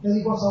esto, le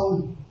dijo a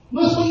Saúl.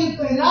 No estoy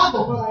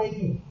entrenado para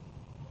ello.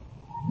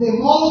 De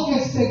modo que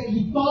se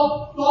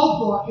quitó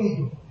todo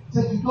aquello.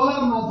 Se quitó la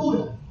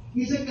armadura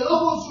y se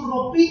quedó con su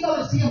ropita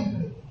de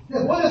siempre.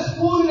 Dejó el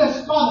escudo y la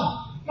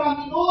espada.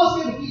 Caminó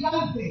hacia el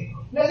gigante.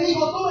 Le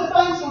dijo, tú me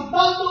estás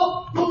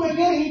insultando, tú me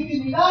quieres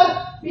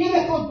intimidar,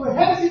 vienes con tu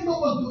ejército,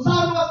 con tus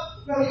armas,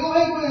 pero yo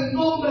vengo en el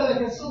nombre de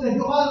Jesús, de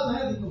Jehová de los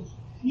ejércitos.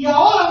 Y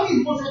ahora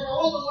mismo se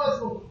acabó todo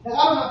esto. Le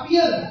agarra la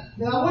piedra,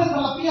 le da vuelta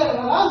a la piedra,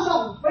 la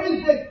lanza,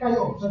 frente,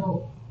 cayó, se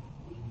acabó.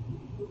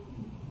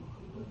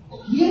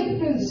 ¿Quién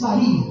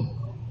pensaría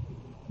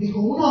que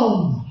con una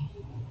onda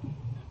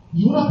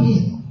y una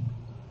piedra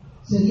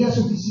sería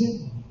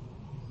suficiente?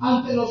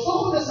 Ante los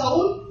ojos de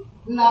Saúl,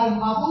 la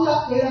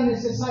armadura era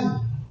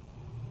necesaria.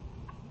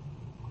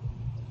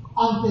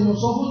 Ante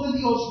los ojos de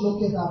Dios, lo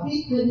que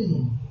David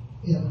tenía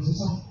era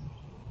necesario.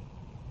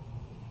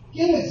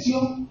 ¿Qué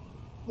lección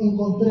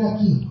encontré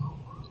aquí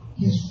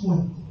que es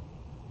fuerte?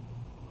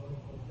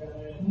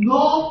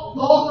 No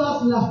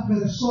todas las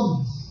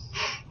personas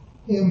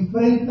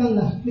enfrentan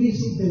las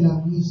crisis de la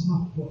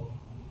misma forma.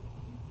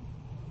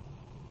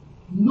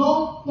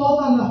 No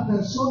todas las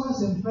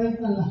personas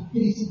enfrentan las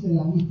crisis de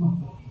la misma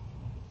forma.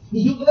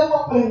 Y yo debo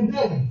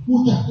aprender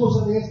muchas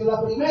cosas de esto.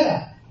 La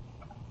primera,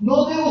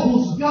 no debo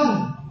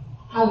juzgar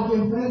al que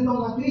enfrenta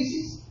una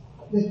crisis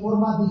de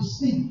forma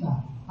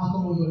distinta a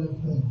como yo la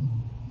enfrento.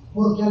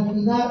 Porque al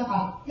final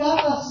a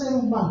cada ser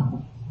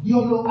humano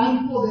Dios lo ha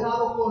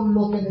empoderado con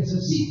lo que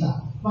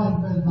necesita para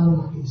enfrentar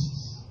una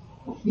crisis.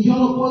 Y yo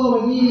no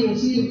puedo venir y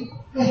decir,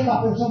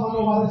 esta persona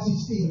no va a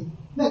resistir,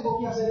 tengo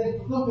que hacer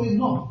esto.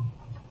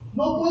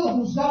 No puedo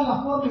juzgar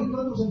la forma en que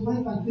otros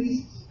enfrentan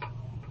crisis.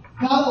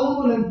 Cada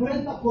uno la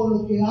enfrenta con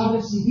lo que ha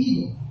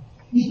recibido.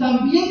 Y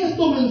también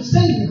esto me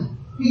enseña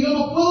que yo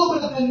no puedo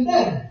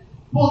pretender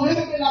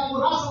ponerme la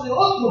coraza de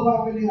otro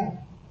para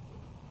pelear.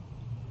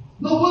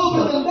 No puedo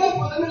pretender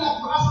ponerme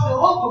la coraza de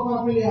otro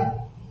para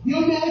pelear.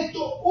 Dios me ha hecho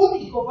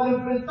único para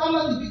enfrentar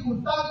las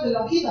dificultades de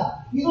la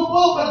vida. Y no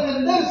puedo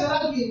pretender ser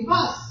alguien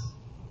más.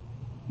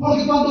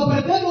 Porque cuando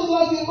pretendo ser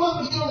alguien más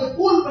me lleno de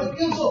culpa y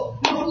pienso,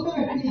 no soy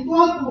tan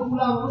espiritual como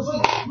fulano,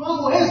 no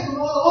hago esto,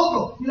 no hago lo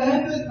otro. Y la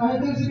gente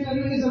dice, mira,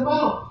 y dice,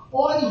 hermano,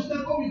 ore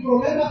usted con mi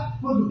problema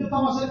porque usted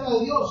está más cerca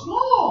de Dios.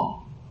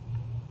 No,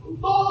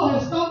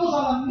 todos estamos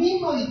a la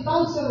misma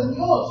distancia de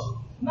Dios.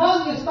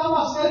 Nadie está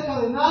más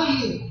cerca de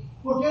nadie,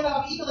 porque Él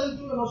habita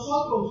dentro de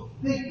nosotros,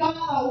 de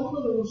cada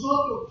uno de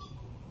nosotros.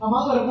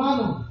 Amado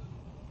hermano,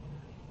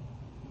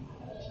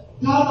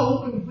 cada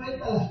uno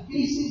enfrenta las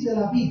crisis de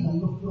la vida y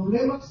los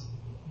problemas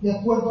de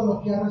acuerdo a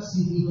lo que ha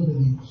recibido de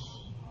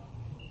Dios.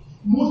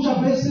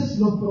 Muchas veces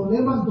los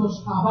problemas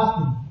nos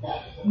abaten,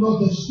 nos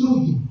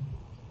destruyen,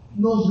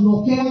 nos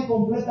bloquean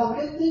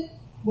completamente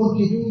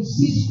porque yo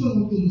insisto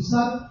en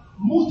utilizar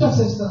muchas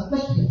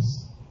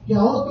estrategias que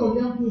a otros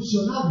le han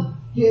funcionado,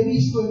 que he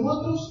visto en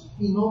otros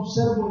y no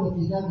observo lo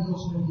que ya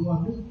Dios me dio a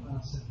mí para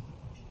hacer.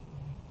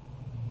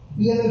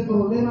 Viene el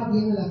problema,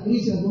 viene la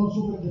crisis, algunos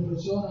sufren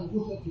depresión,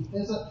 angustia,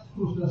 tristeza,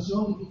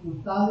 frustración,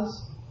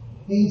 dificultades,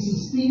 e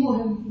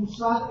insistimos en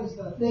usar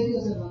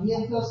estrategias,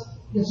 herramientas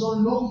que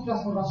son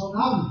lógicas o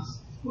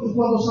razonables. Porque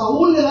cuando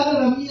Saúl le da la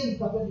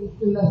herramienta,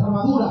 la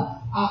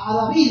armadura a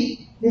David,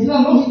 es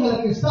la lógica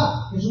la que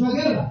está. Es una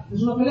guerra,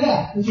 es una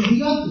pelea, es un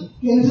gigante.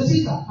 ¿Qué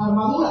necesita?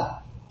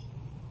 Armadura.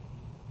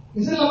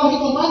 Esa es la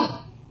lógica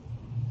humana.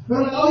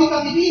 Pero la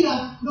lógica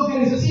divina lo que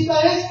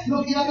necesita es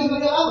lo que ya Dios le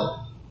había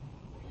dado.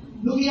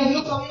 Lo que ya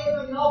Dios había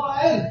determinado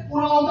para él.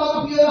 Una onda,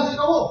 una piedra, se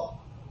acabó.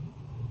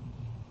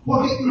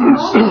 Porque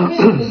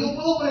humanamente yo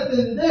puedo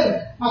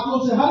pretender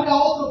aconsejarle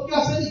a otro qué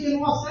hacer y qué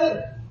no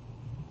hacer.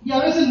 Y a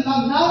veces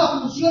nada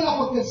funciona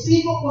porque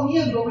sigo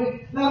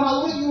poniéndome la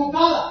armadura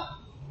equivocada.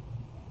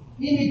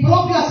 Y mi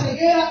propia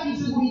ceguera,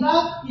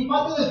 inseguridad y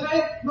falta de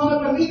fe no me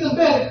permiten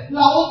ver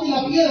la hoja y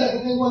la piedra que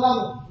tengo al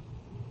lado.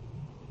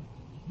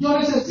 Yo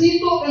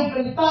necesito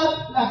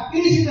enfrentar la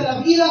crisis de la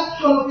vida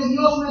con lo que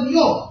Dios me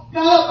dio.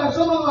 Cada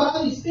persona lo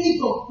hará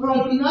distinto, pero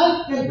al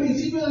final el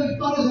principio de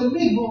victoria es el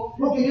mismo,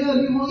 porque viene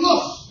del mismo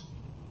Dios.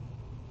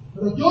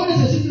 Pero yo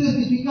necesito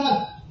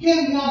identificar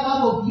qué me ha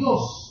dado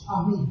Dios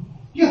a mí.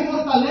 ¿Qué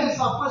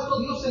fortaleza ha puesto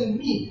Dios en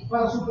mí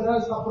para superar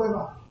esta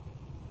prueba?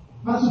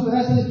 Para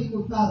superar esta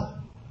dificultad.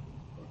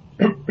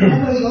 Un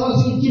predicador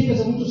hacía un chiste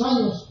hace muchos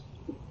años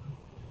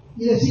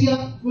y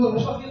decía, bueno,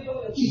 eso es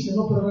de chiste,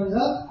 ¿no? Pero en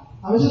realidad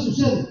a veces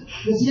sucede.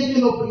 Decía que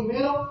lo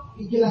primero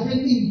y que la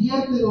gente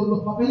invierte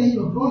los papeles y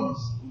los roles.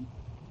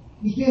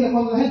 Y que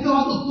cuando la gente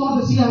va al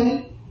doctor, decía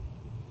él,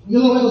 yo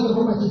lo veo de otra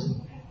forma de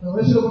chiste, pero a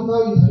ver si lo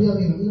contaba y le salía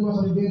bien, a mí no me va a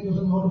salir bien,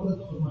 entonces mejor lo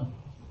cuento normal.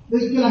 De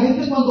que la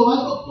gente cuando va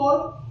al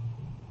doctor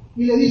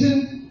y le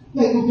dicen,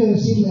 tengo que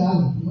decirle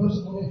algo, y no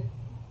se pone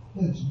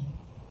tenso.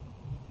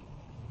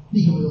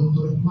 Dígame,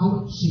 doctor, ¿es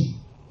malo? Sí.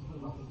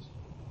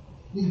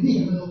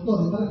 Dígame,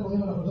 doctor, ¿está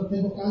respondiendo a la persona,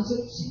 tengo cáncer?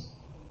 Sí.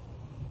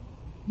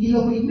 Y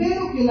lo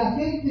primero que la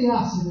gente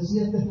hace,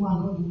 decía este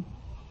hermano,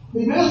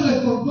 primero se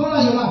descontrola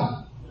a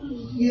llorar.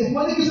 Y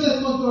después de que se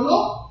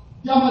descontroló,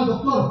 llama al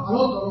doctor, al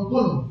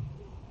oncólogo.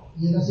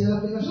 Y él hacía la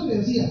aplicación y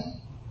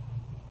decía,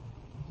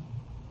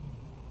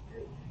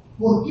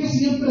 ¿por qué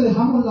siempre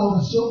dejamos la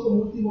oración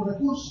como último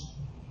recurso?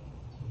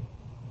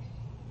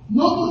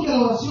 No porque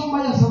la oración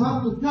vaya a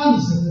sanar tu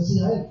cáncer,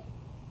 decía él,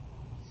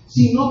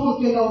 sino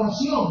porque la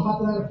oración va a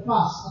traer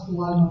paz a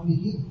tu alma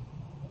afligida.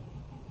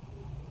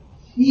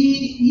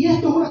 Y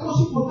esto es una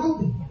cosa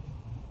importante.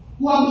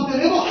 Cuando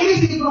tenemos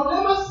crisis y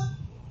problemas,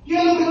 ¿qué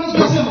es lo que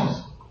nosotros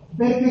hacemos?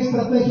 Ver qué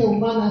estrategia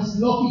humana es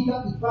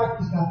lógica y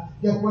práctica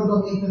de acuerdo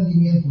a mi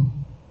entendimiento,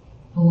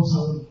 como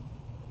saben.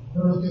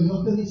 Pero lo que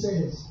Dios te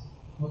dice es,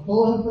 no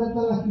todos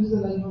enfrentan la crisis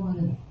de la misma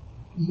manera,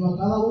 y yo a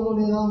cada uno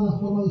le he dado una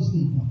forma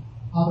distinta.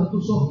 Abre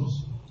tus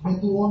ojos, ve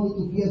tu onda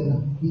y tu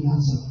piedra y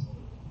lánzala.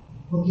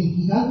 Porque el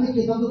gigante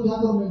que tanto te ha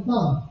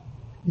atormentado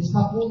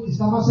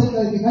está más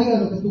cerca de que caiga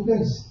de lo que tú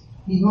crees.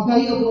 Y no ha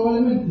caído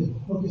probablemente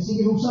porque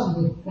sigues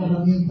usando la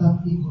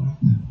herramienta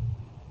incorrecta.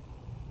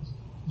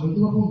 El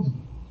último punto.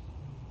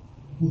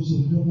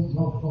 Sí, el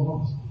último punto.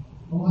 Vamos.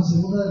 Vamos a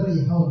Segunda de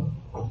Reyes ahora.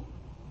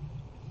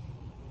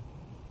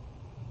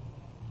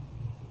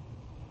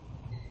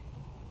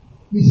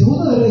 Mi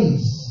Segunda de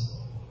Reyes.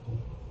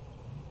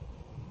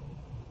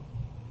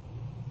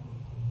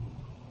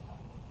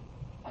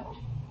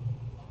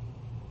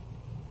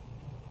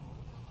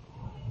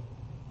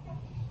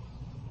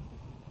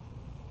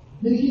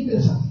 Miren qué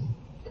interesante.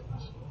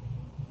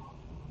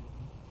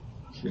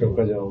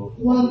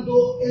 Cuando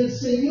el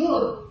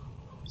Señor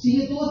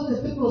sigue todo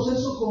este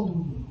proceso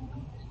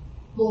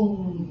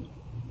con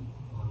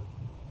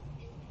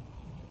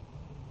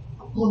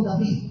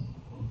David,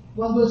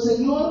 cuando el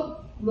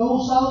Señor lo ha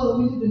usado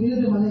de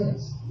miles de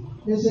maneras,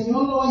 el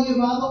Señor lo ha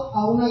llevado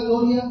a una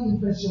gloria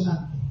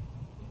impresionante.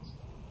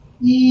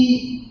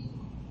 Y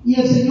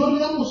el Señor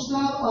le ha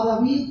mostrado a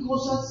David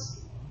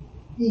cosas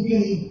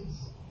increíbles.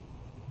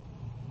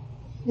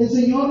 El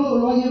Señor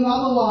lo ha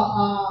llevado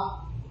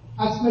a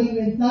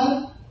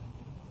experimentar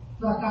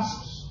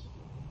fracasos.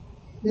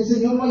 El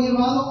Señor lo ha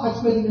llevado a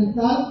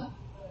experimentar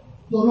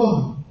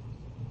dolor.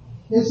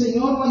 El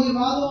Señor lo ha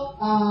llevado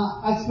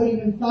a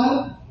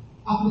experimentar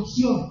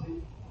aflicción.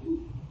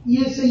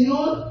 Y el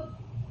Señor,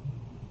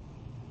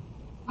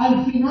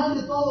 al final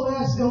de todo, ve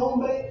a este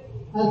hombre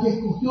al que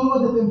escogió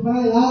desde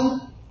temprana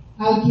edad,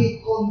 al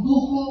que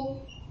condujo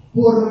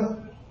por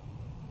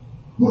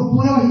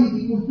pruebas y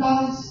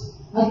dificultades,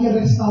 al que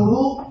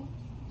restauró,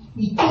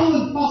 y todo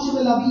el paso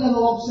de la vida lo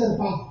ha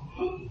observado.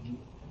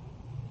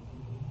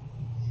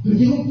 Pero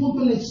llega un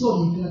punto en la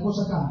historia en que la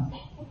cosa cambia.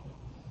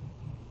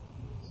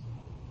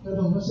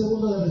 Perdón, no es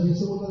Segunda de Reyes, es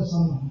Segunda de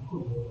Samuel.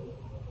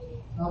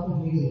 Estaba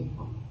confundido.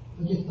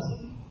 Aquí está.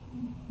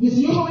 Y el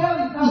Señor lo ve a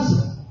la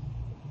distancia.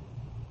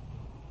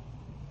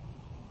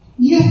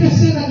 Y esta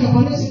escena que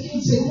aparece aquí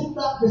en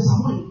Segunda de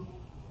Samuel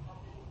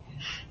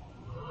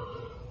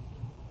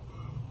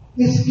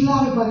es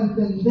clave para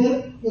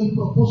entender el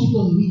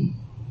propósito divino.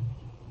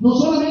 No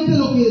solamente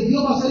lo que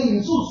Dios va a hacer en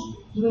Jesús,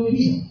 sino en mi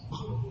vida.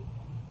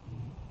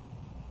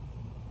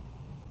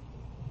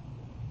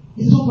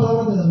 Esas son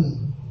palabras de David.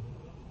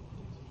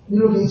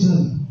 Mira lo que dice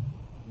David.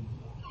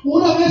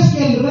 Una vez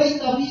que el rey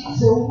David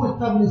se hubo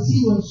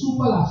establecido en su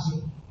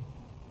palacio,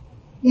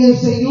 el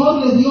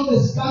Señor le dio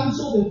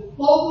descanso de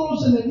todos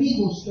los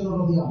enemigos que lo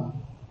rodeaban.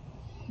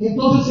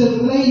 Entonces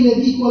el rey le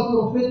dijo al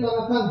profeta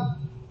Natán,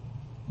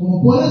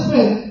 como puedes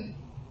ver,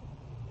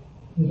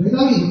 el rey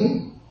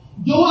David,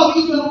 yo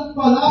habito en un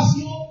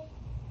palacio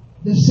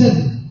de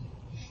cedro,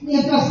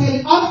 mientras que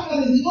el arca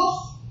de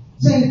Dios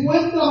se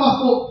encuentra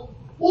bajo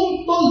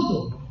un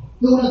toldo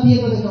de una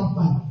tienda de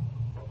campaña.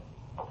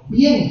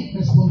 Bien,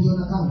 respondió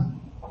Natán,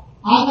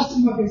 haga su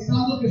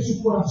majestad lo que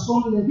su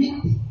corazón le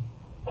dicte,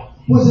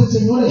 pues el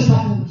Señor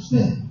está con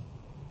usted.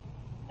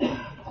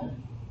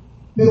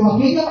 Pero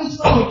aquella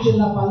misma noche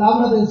la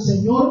palabra del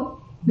Señor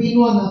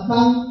vino a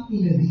Natán y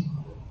le dijo: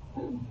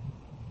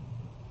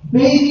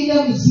 ve y dile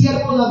a mi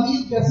siervo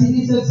David que así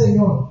dice el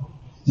Señor: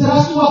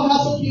 ¿serás tú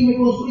acaso quien me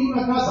construye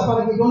una casa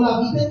para que yo la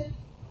habite?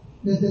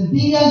 Desde el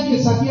día en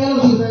que saqué a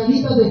los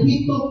israelitas de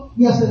Egipto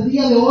y hasta el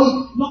día de hoy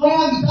no he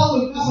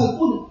habitado en casa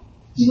alguna,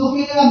 sino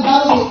que he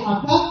andado de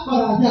acá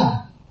para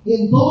allá,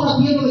 en toda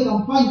una tierra de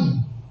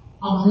campaña,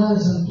 a manera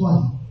de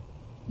santuario.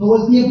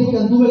 Todo el tiempo que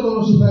anduve con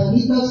los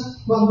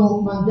israelitas,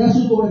 cuando mandé a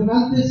sus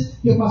gobernantes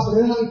que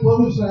pastorearan a mi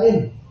pueblo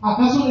Israel,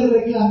 ¿acaso le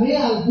reclamé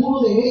a alguno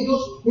de ellos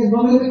el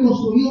no haberme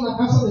construido una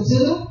casa de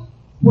cedro?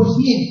 Pues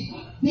bien,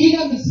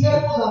 diga a mi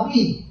siervo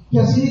David, que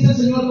así dice el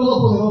Señor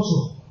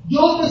Todopoderoso: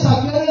 yo te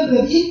saqué del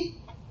redil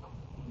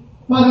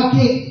para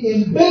que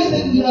en vez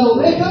de cuidar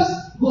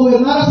ovejas,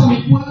 gobernaras a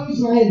mi pueblo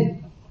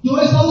Israel. Yo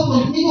he estado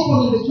contigo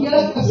por donde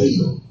quiera que has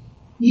ido,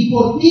 y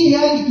por ti he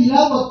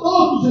aniquilado a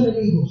todos tus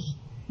enemigos.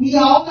 Y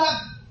ahora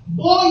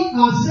voy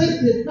a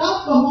hacerte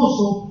tan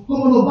famoso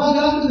como los más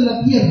grandes de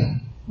la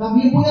tierra.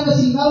 También voy a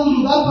designar un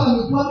lugar para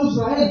mi pueblo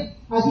Israel.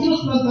 Allí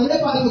los plantaré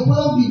para que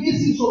puedan vivir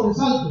sin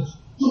sobresaltos.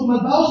 Sus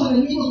malvados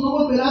enemigos no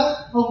volverán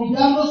a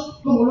humillarlos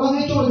como lo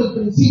han hecho desde el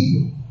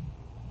principio,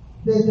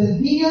 desde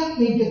el día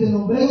en que te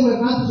nombré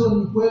gobernante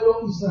sobre mi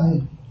pueblo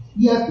Israel.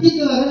 Y a ti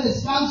te daré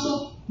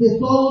descanso de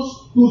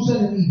todos tus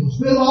enemigos.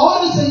 Pero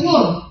ahora el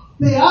Señor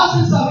te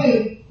hace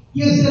saber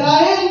que será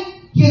Él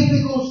quien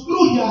te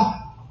construya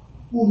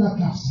una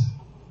casa.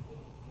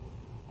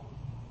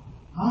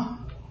 ¿Ah?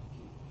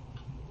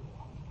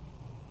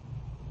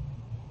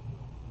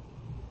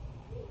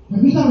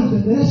 Permítame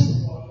entender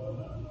esto.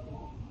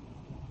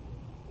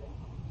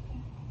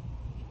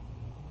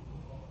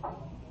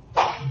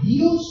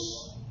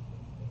 Dios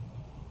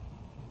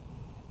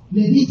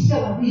le dice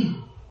a David: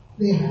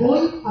 te voy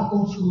a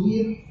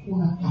construir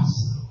una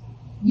casa.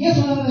 Y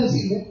eso debe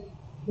decirle,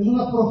 es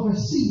una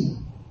profecía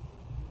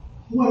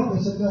fuerte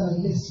acerca de la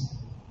iglesia.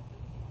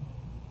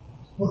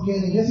 Porque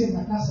la iglesia es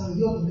la casa de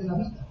Dios donde Él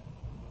habita.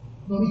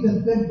 No habita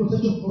en templos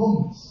hechos por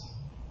hombres,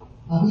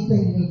 habita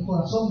en el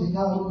corazón de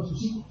cada uno de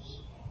sus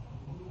hijos.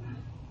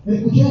 ¿Me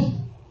escuché?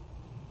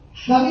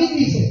 David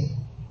dice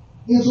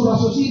en su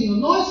raciocinio: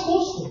 no es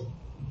justo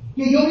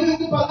que yo viva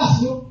en un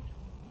palacio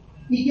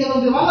y que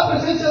donde va la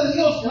presencia de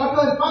Dios, el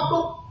arca del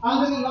pacto,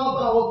 ande de un lado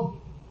para otro,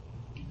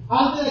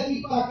 ande de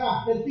aquí para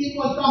acá, del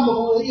tinto al tambo,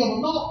 como diríamos.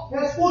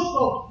 No es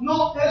justo,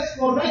 no es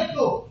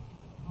correcto.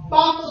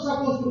 Vamos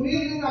a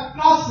construir una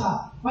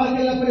casa para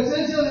que la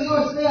presencia de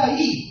Dios esté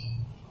ahí.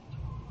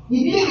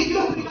 Y miren que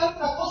quiero explicar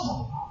una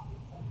cosa.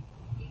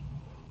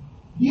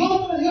 Dios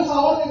no le dio esa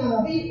orden a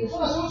David, eso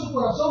nació en su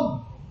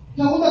corazón.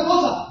 Segunda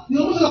cosa,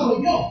 Dios no se la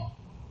prohibió.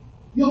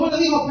 Dios no le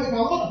dijo: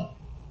 pecador,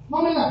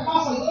 no me la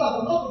casa,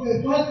 no, porque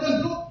después el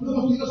templo lo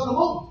construyó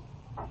Salomón.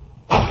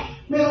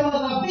 Pero a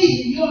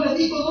David Dios le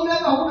dijo: no me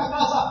hagas una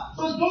casa,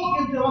 soy yo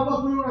quien te va a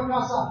construir una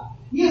casa.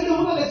 Y esta es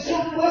una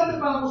lección fuerte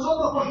para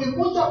nosotros, porque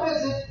muchas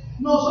veces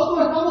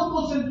nosotros estamos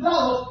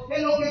concentrados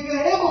en lo que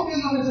creemos que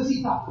Dios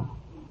necesita,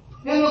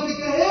 en lo que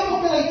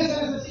creemos que la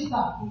iglesia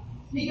necesita,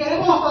 y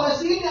queremos hasta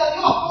decirle a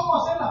Dios cómo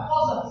hacer las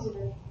cosas.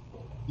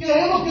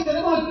 Creemos que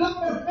tenemos el plan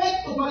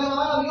perfecto para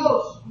agradar a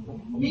Dios,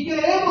 y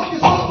creemos que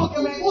solo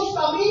porque me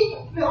gusta a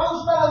mí le va a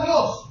gustar a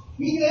Dios,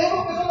 y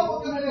creemos que solo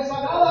porque me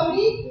desagrada a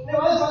mí le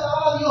va a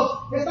desagradar a Dios.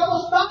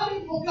 Estamos tan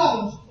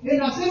enfocados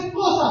en hacer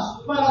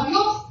cosas para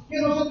Dios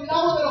que nos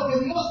olvidamos de lo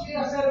que Dios quiere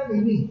hacer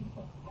en mí.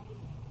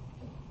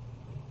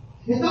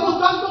 Estamos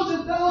tan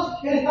concentrados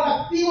en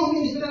estar activos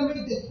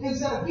ministerialmente, en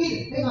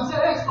servir, en hacer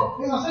esto,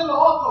 en hacer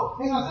lo otro,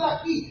 en hacer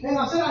aquí, en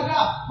hacer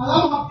allá.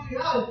 Hagamos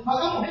actividades,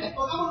 hagamos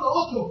esto, hagamos lo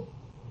otro.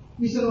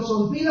 Y se nos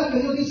olvida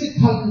que Dios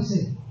dice: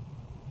 cálmense,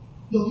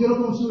 yo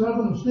quiero construir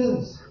algo en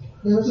ustedes.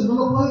 Y a veces no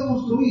lo puedes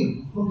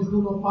construir porque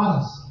tú no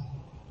paras.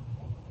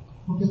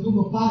 Porque tú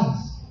no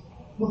paras.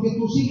 Porque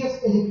tú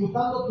sigues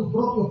ejecutando tu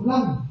propio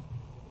plan.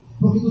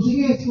 Porque tú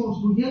sigues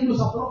construyendo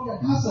esa propia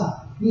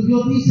casa. Y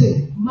Dios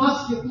dice: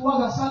 más que tú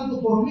hagas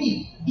algo por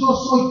mí, yo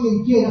soy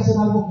quien quiere hacer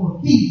algo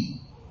por ti.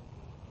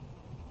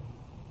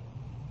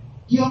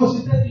 Quiero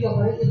decirte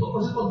que esto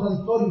puede ser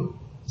contradictorio.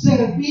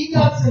 Servir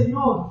al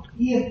Señor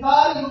y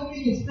estar en un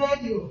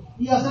ministerio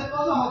y hacer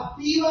cosas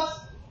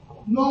activas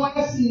no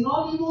es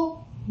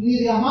sinónimo ni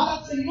de amar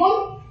al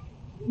Señor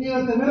ni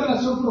de tener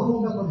relación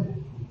profunda con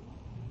Él.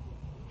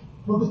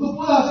 Porque tú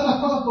puedes hacer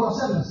las cosas por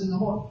hacerlas sin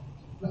amor,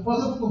 las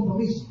puedes hacer por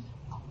compromiso.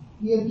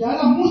 Y el que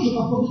haga mucho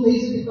tampoco te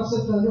dice que está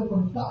cerca de Dios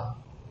conectado.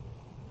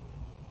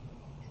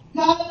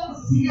 Cada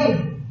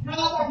siervo,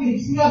 cada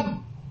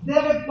cristiano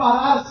debe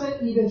pararse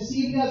y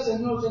decirle al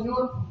Señor: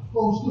 Señor,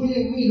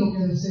 construye en mí lo que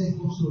desees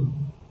construir.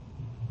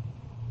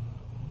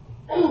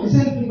 Ese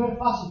es el primer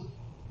paso.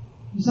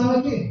 ¿Y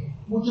sabe qué?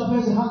 Muchas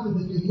veces antes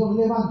de que Dios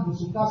levante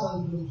su casa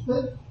dentro de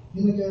usted,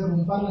 tiene que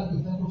derrumbar la que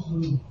está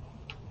construida.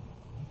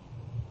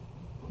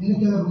 Tiene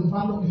que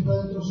derrumbar lo que está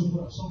dentro de su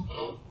corazón.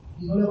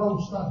 Y no le va a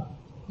gustar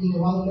y le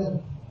va a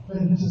doler, pero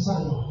es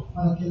necesario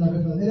para que la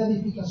verdadera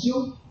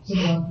edificación se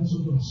levante en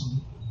su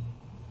corazón.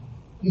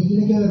 Dios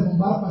tiene que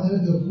derrumbar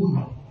paredes de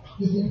orgullo.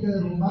 Dios tiene que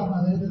derrumbar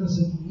paredes de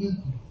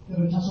resentimiento. de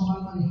rechazo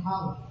mal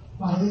manejado,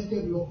 paredes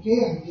que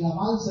bloquean el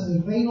avance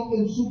del reino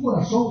en su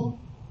corazón,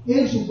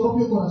 en su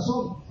propio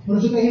corazón. Por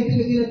eso es que hay gente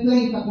que tiene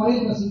 30,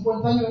 40,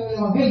 50 años en el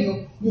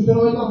Evangelio y usted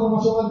no ve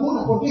transformación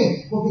alguna. ¿Por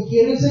qué? Porque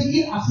quieren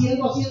seguir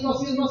haciendo,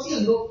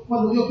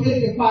 cuando Dios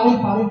quiere que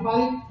paren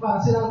para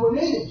hacer algo en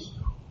ellos.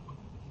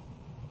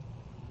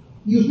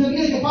 Y usted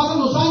quiere que pasen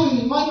los años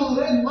y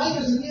no hay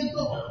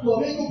crecimiento,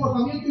 todavía hay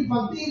comportamiento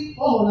infantil.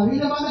 Ojo, la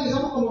Biblia manda que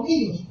seamos como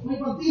niños, no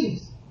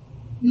infantiles.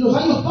 Y los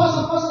años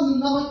pasan y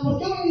nada más. ¿Por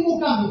qué no hay ningún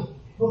cambio?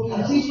 Porque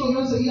insisto, yo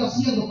en seguir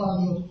haciendo para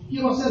Dios.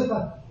 Quiero hacer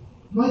para.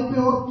 No hay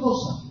peor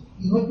cosa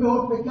y no hay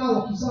peor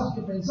pecado quizás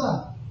que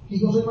pensar que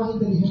yo soy más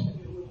inteligente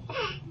que Dios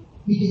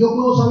y que yo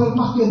puedo saber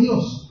más que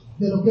Dios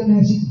de lo que Él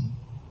necesita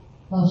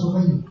para su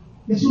reino.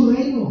 Es su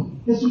reino,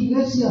 es su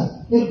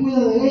iglesia, Él cuida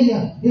de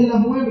ella, Él la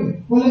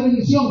mueve. ¿Cuál es mi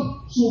misión?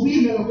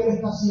 Subirme a lo que Él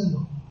está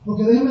haciendo.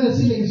 Porque déjeme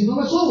decirle que si no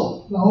me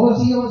subo, la obra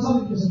sigue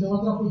avanzando y que se me va a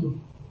atrapar.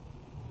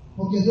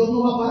 Porque Dios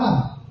no va a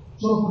parar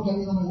solo porque a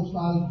mí no me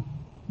gusta algo.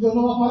 Dios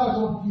no va a parar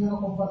solo porque yo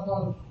no comparto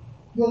algo.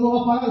 Dios no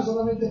va a parar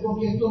solamente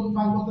porque esto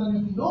va a encontrar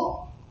en ti.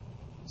 No.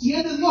 Si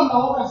es de Dios, la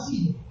obra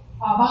sigue,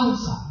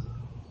 avanza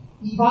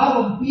y va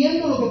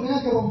rompiendo lo que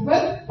tenga que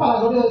romper para la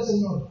gloria del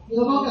Señor. Y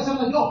no tengo que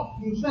hacerla yo,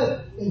 ni usted,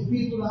 el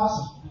Espíritu la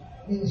hace.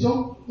 Mi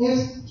misión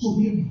es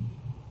subirme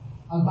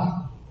al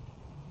barco.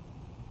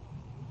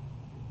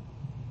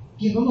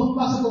 Que no nos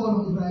pasa como a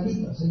los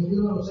israelitas en el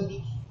libro de los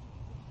Hechos,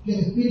 que el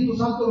Espíritu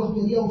Santo los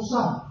quería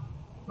usar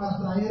para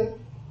traer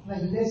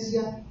la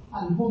iglesia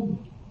al mundo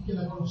y que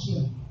la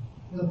conocieran,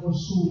 pero por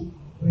su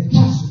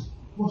rechazo,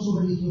 por su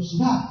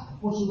religiosidad,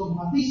 por su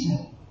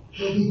dogmatismo,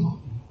 Dios dijo: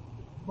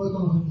 voy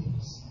con los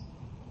gentiles.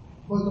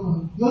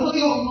 Dios no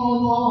dijo,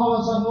 no vamos a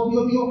avanzar, no,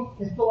 Dios dijo,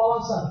 esto va a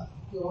avanzar,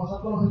 y va a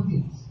avanzar con los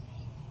gentiles.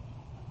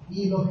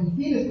 Y los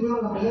gentiles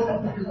tuvieron la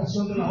mayor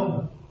multiplicación de la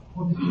obra,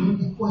 porque estuvieron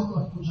dispuestos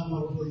a escuchar la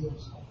voz de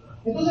Dios.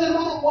 Entonces,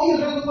 hermanos, hoy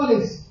el reto cuál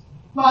es: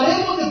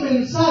 paremos de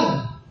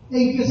pensar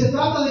en que se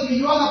trata de que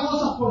yo haga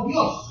cosas por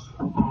Dios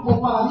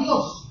o para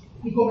Dios,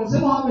 y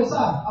comencemos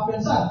a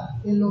pensar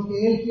en lo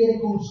que Él quiere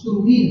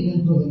construir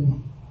dentro de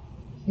mí,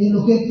 en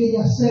lo que Él quiere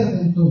hacer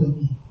dentro de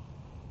mí.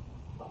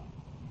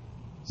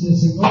 Si el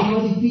Señor no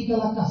edifica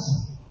la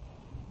casa,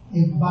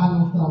 en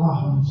vano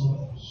trabajan los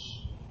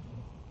obreros.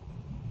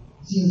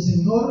 Si el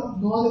Señor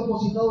no ha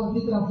depositado en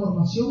ti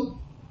transformación,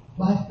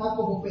 vas a estar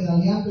como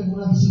pedaleando en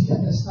una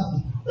bicicleta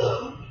estática.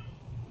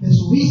 Te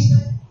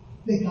subiste,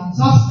 te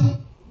cansaste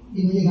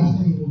y no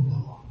llegaste a ningún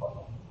lado.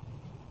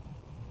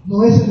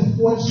 No es el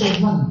esfuerzo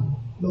humano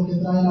lo que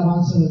trae el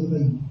avance del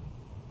reino.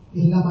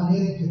 Es la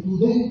manera en que tú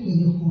dejes que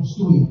Dios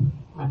construya.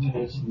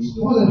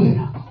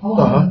 Vamos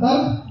a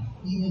cantar,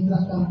 y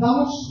mientras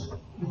cantamos,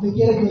 usted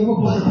quiere que demos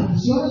por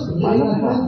definiciones,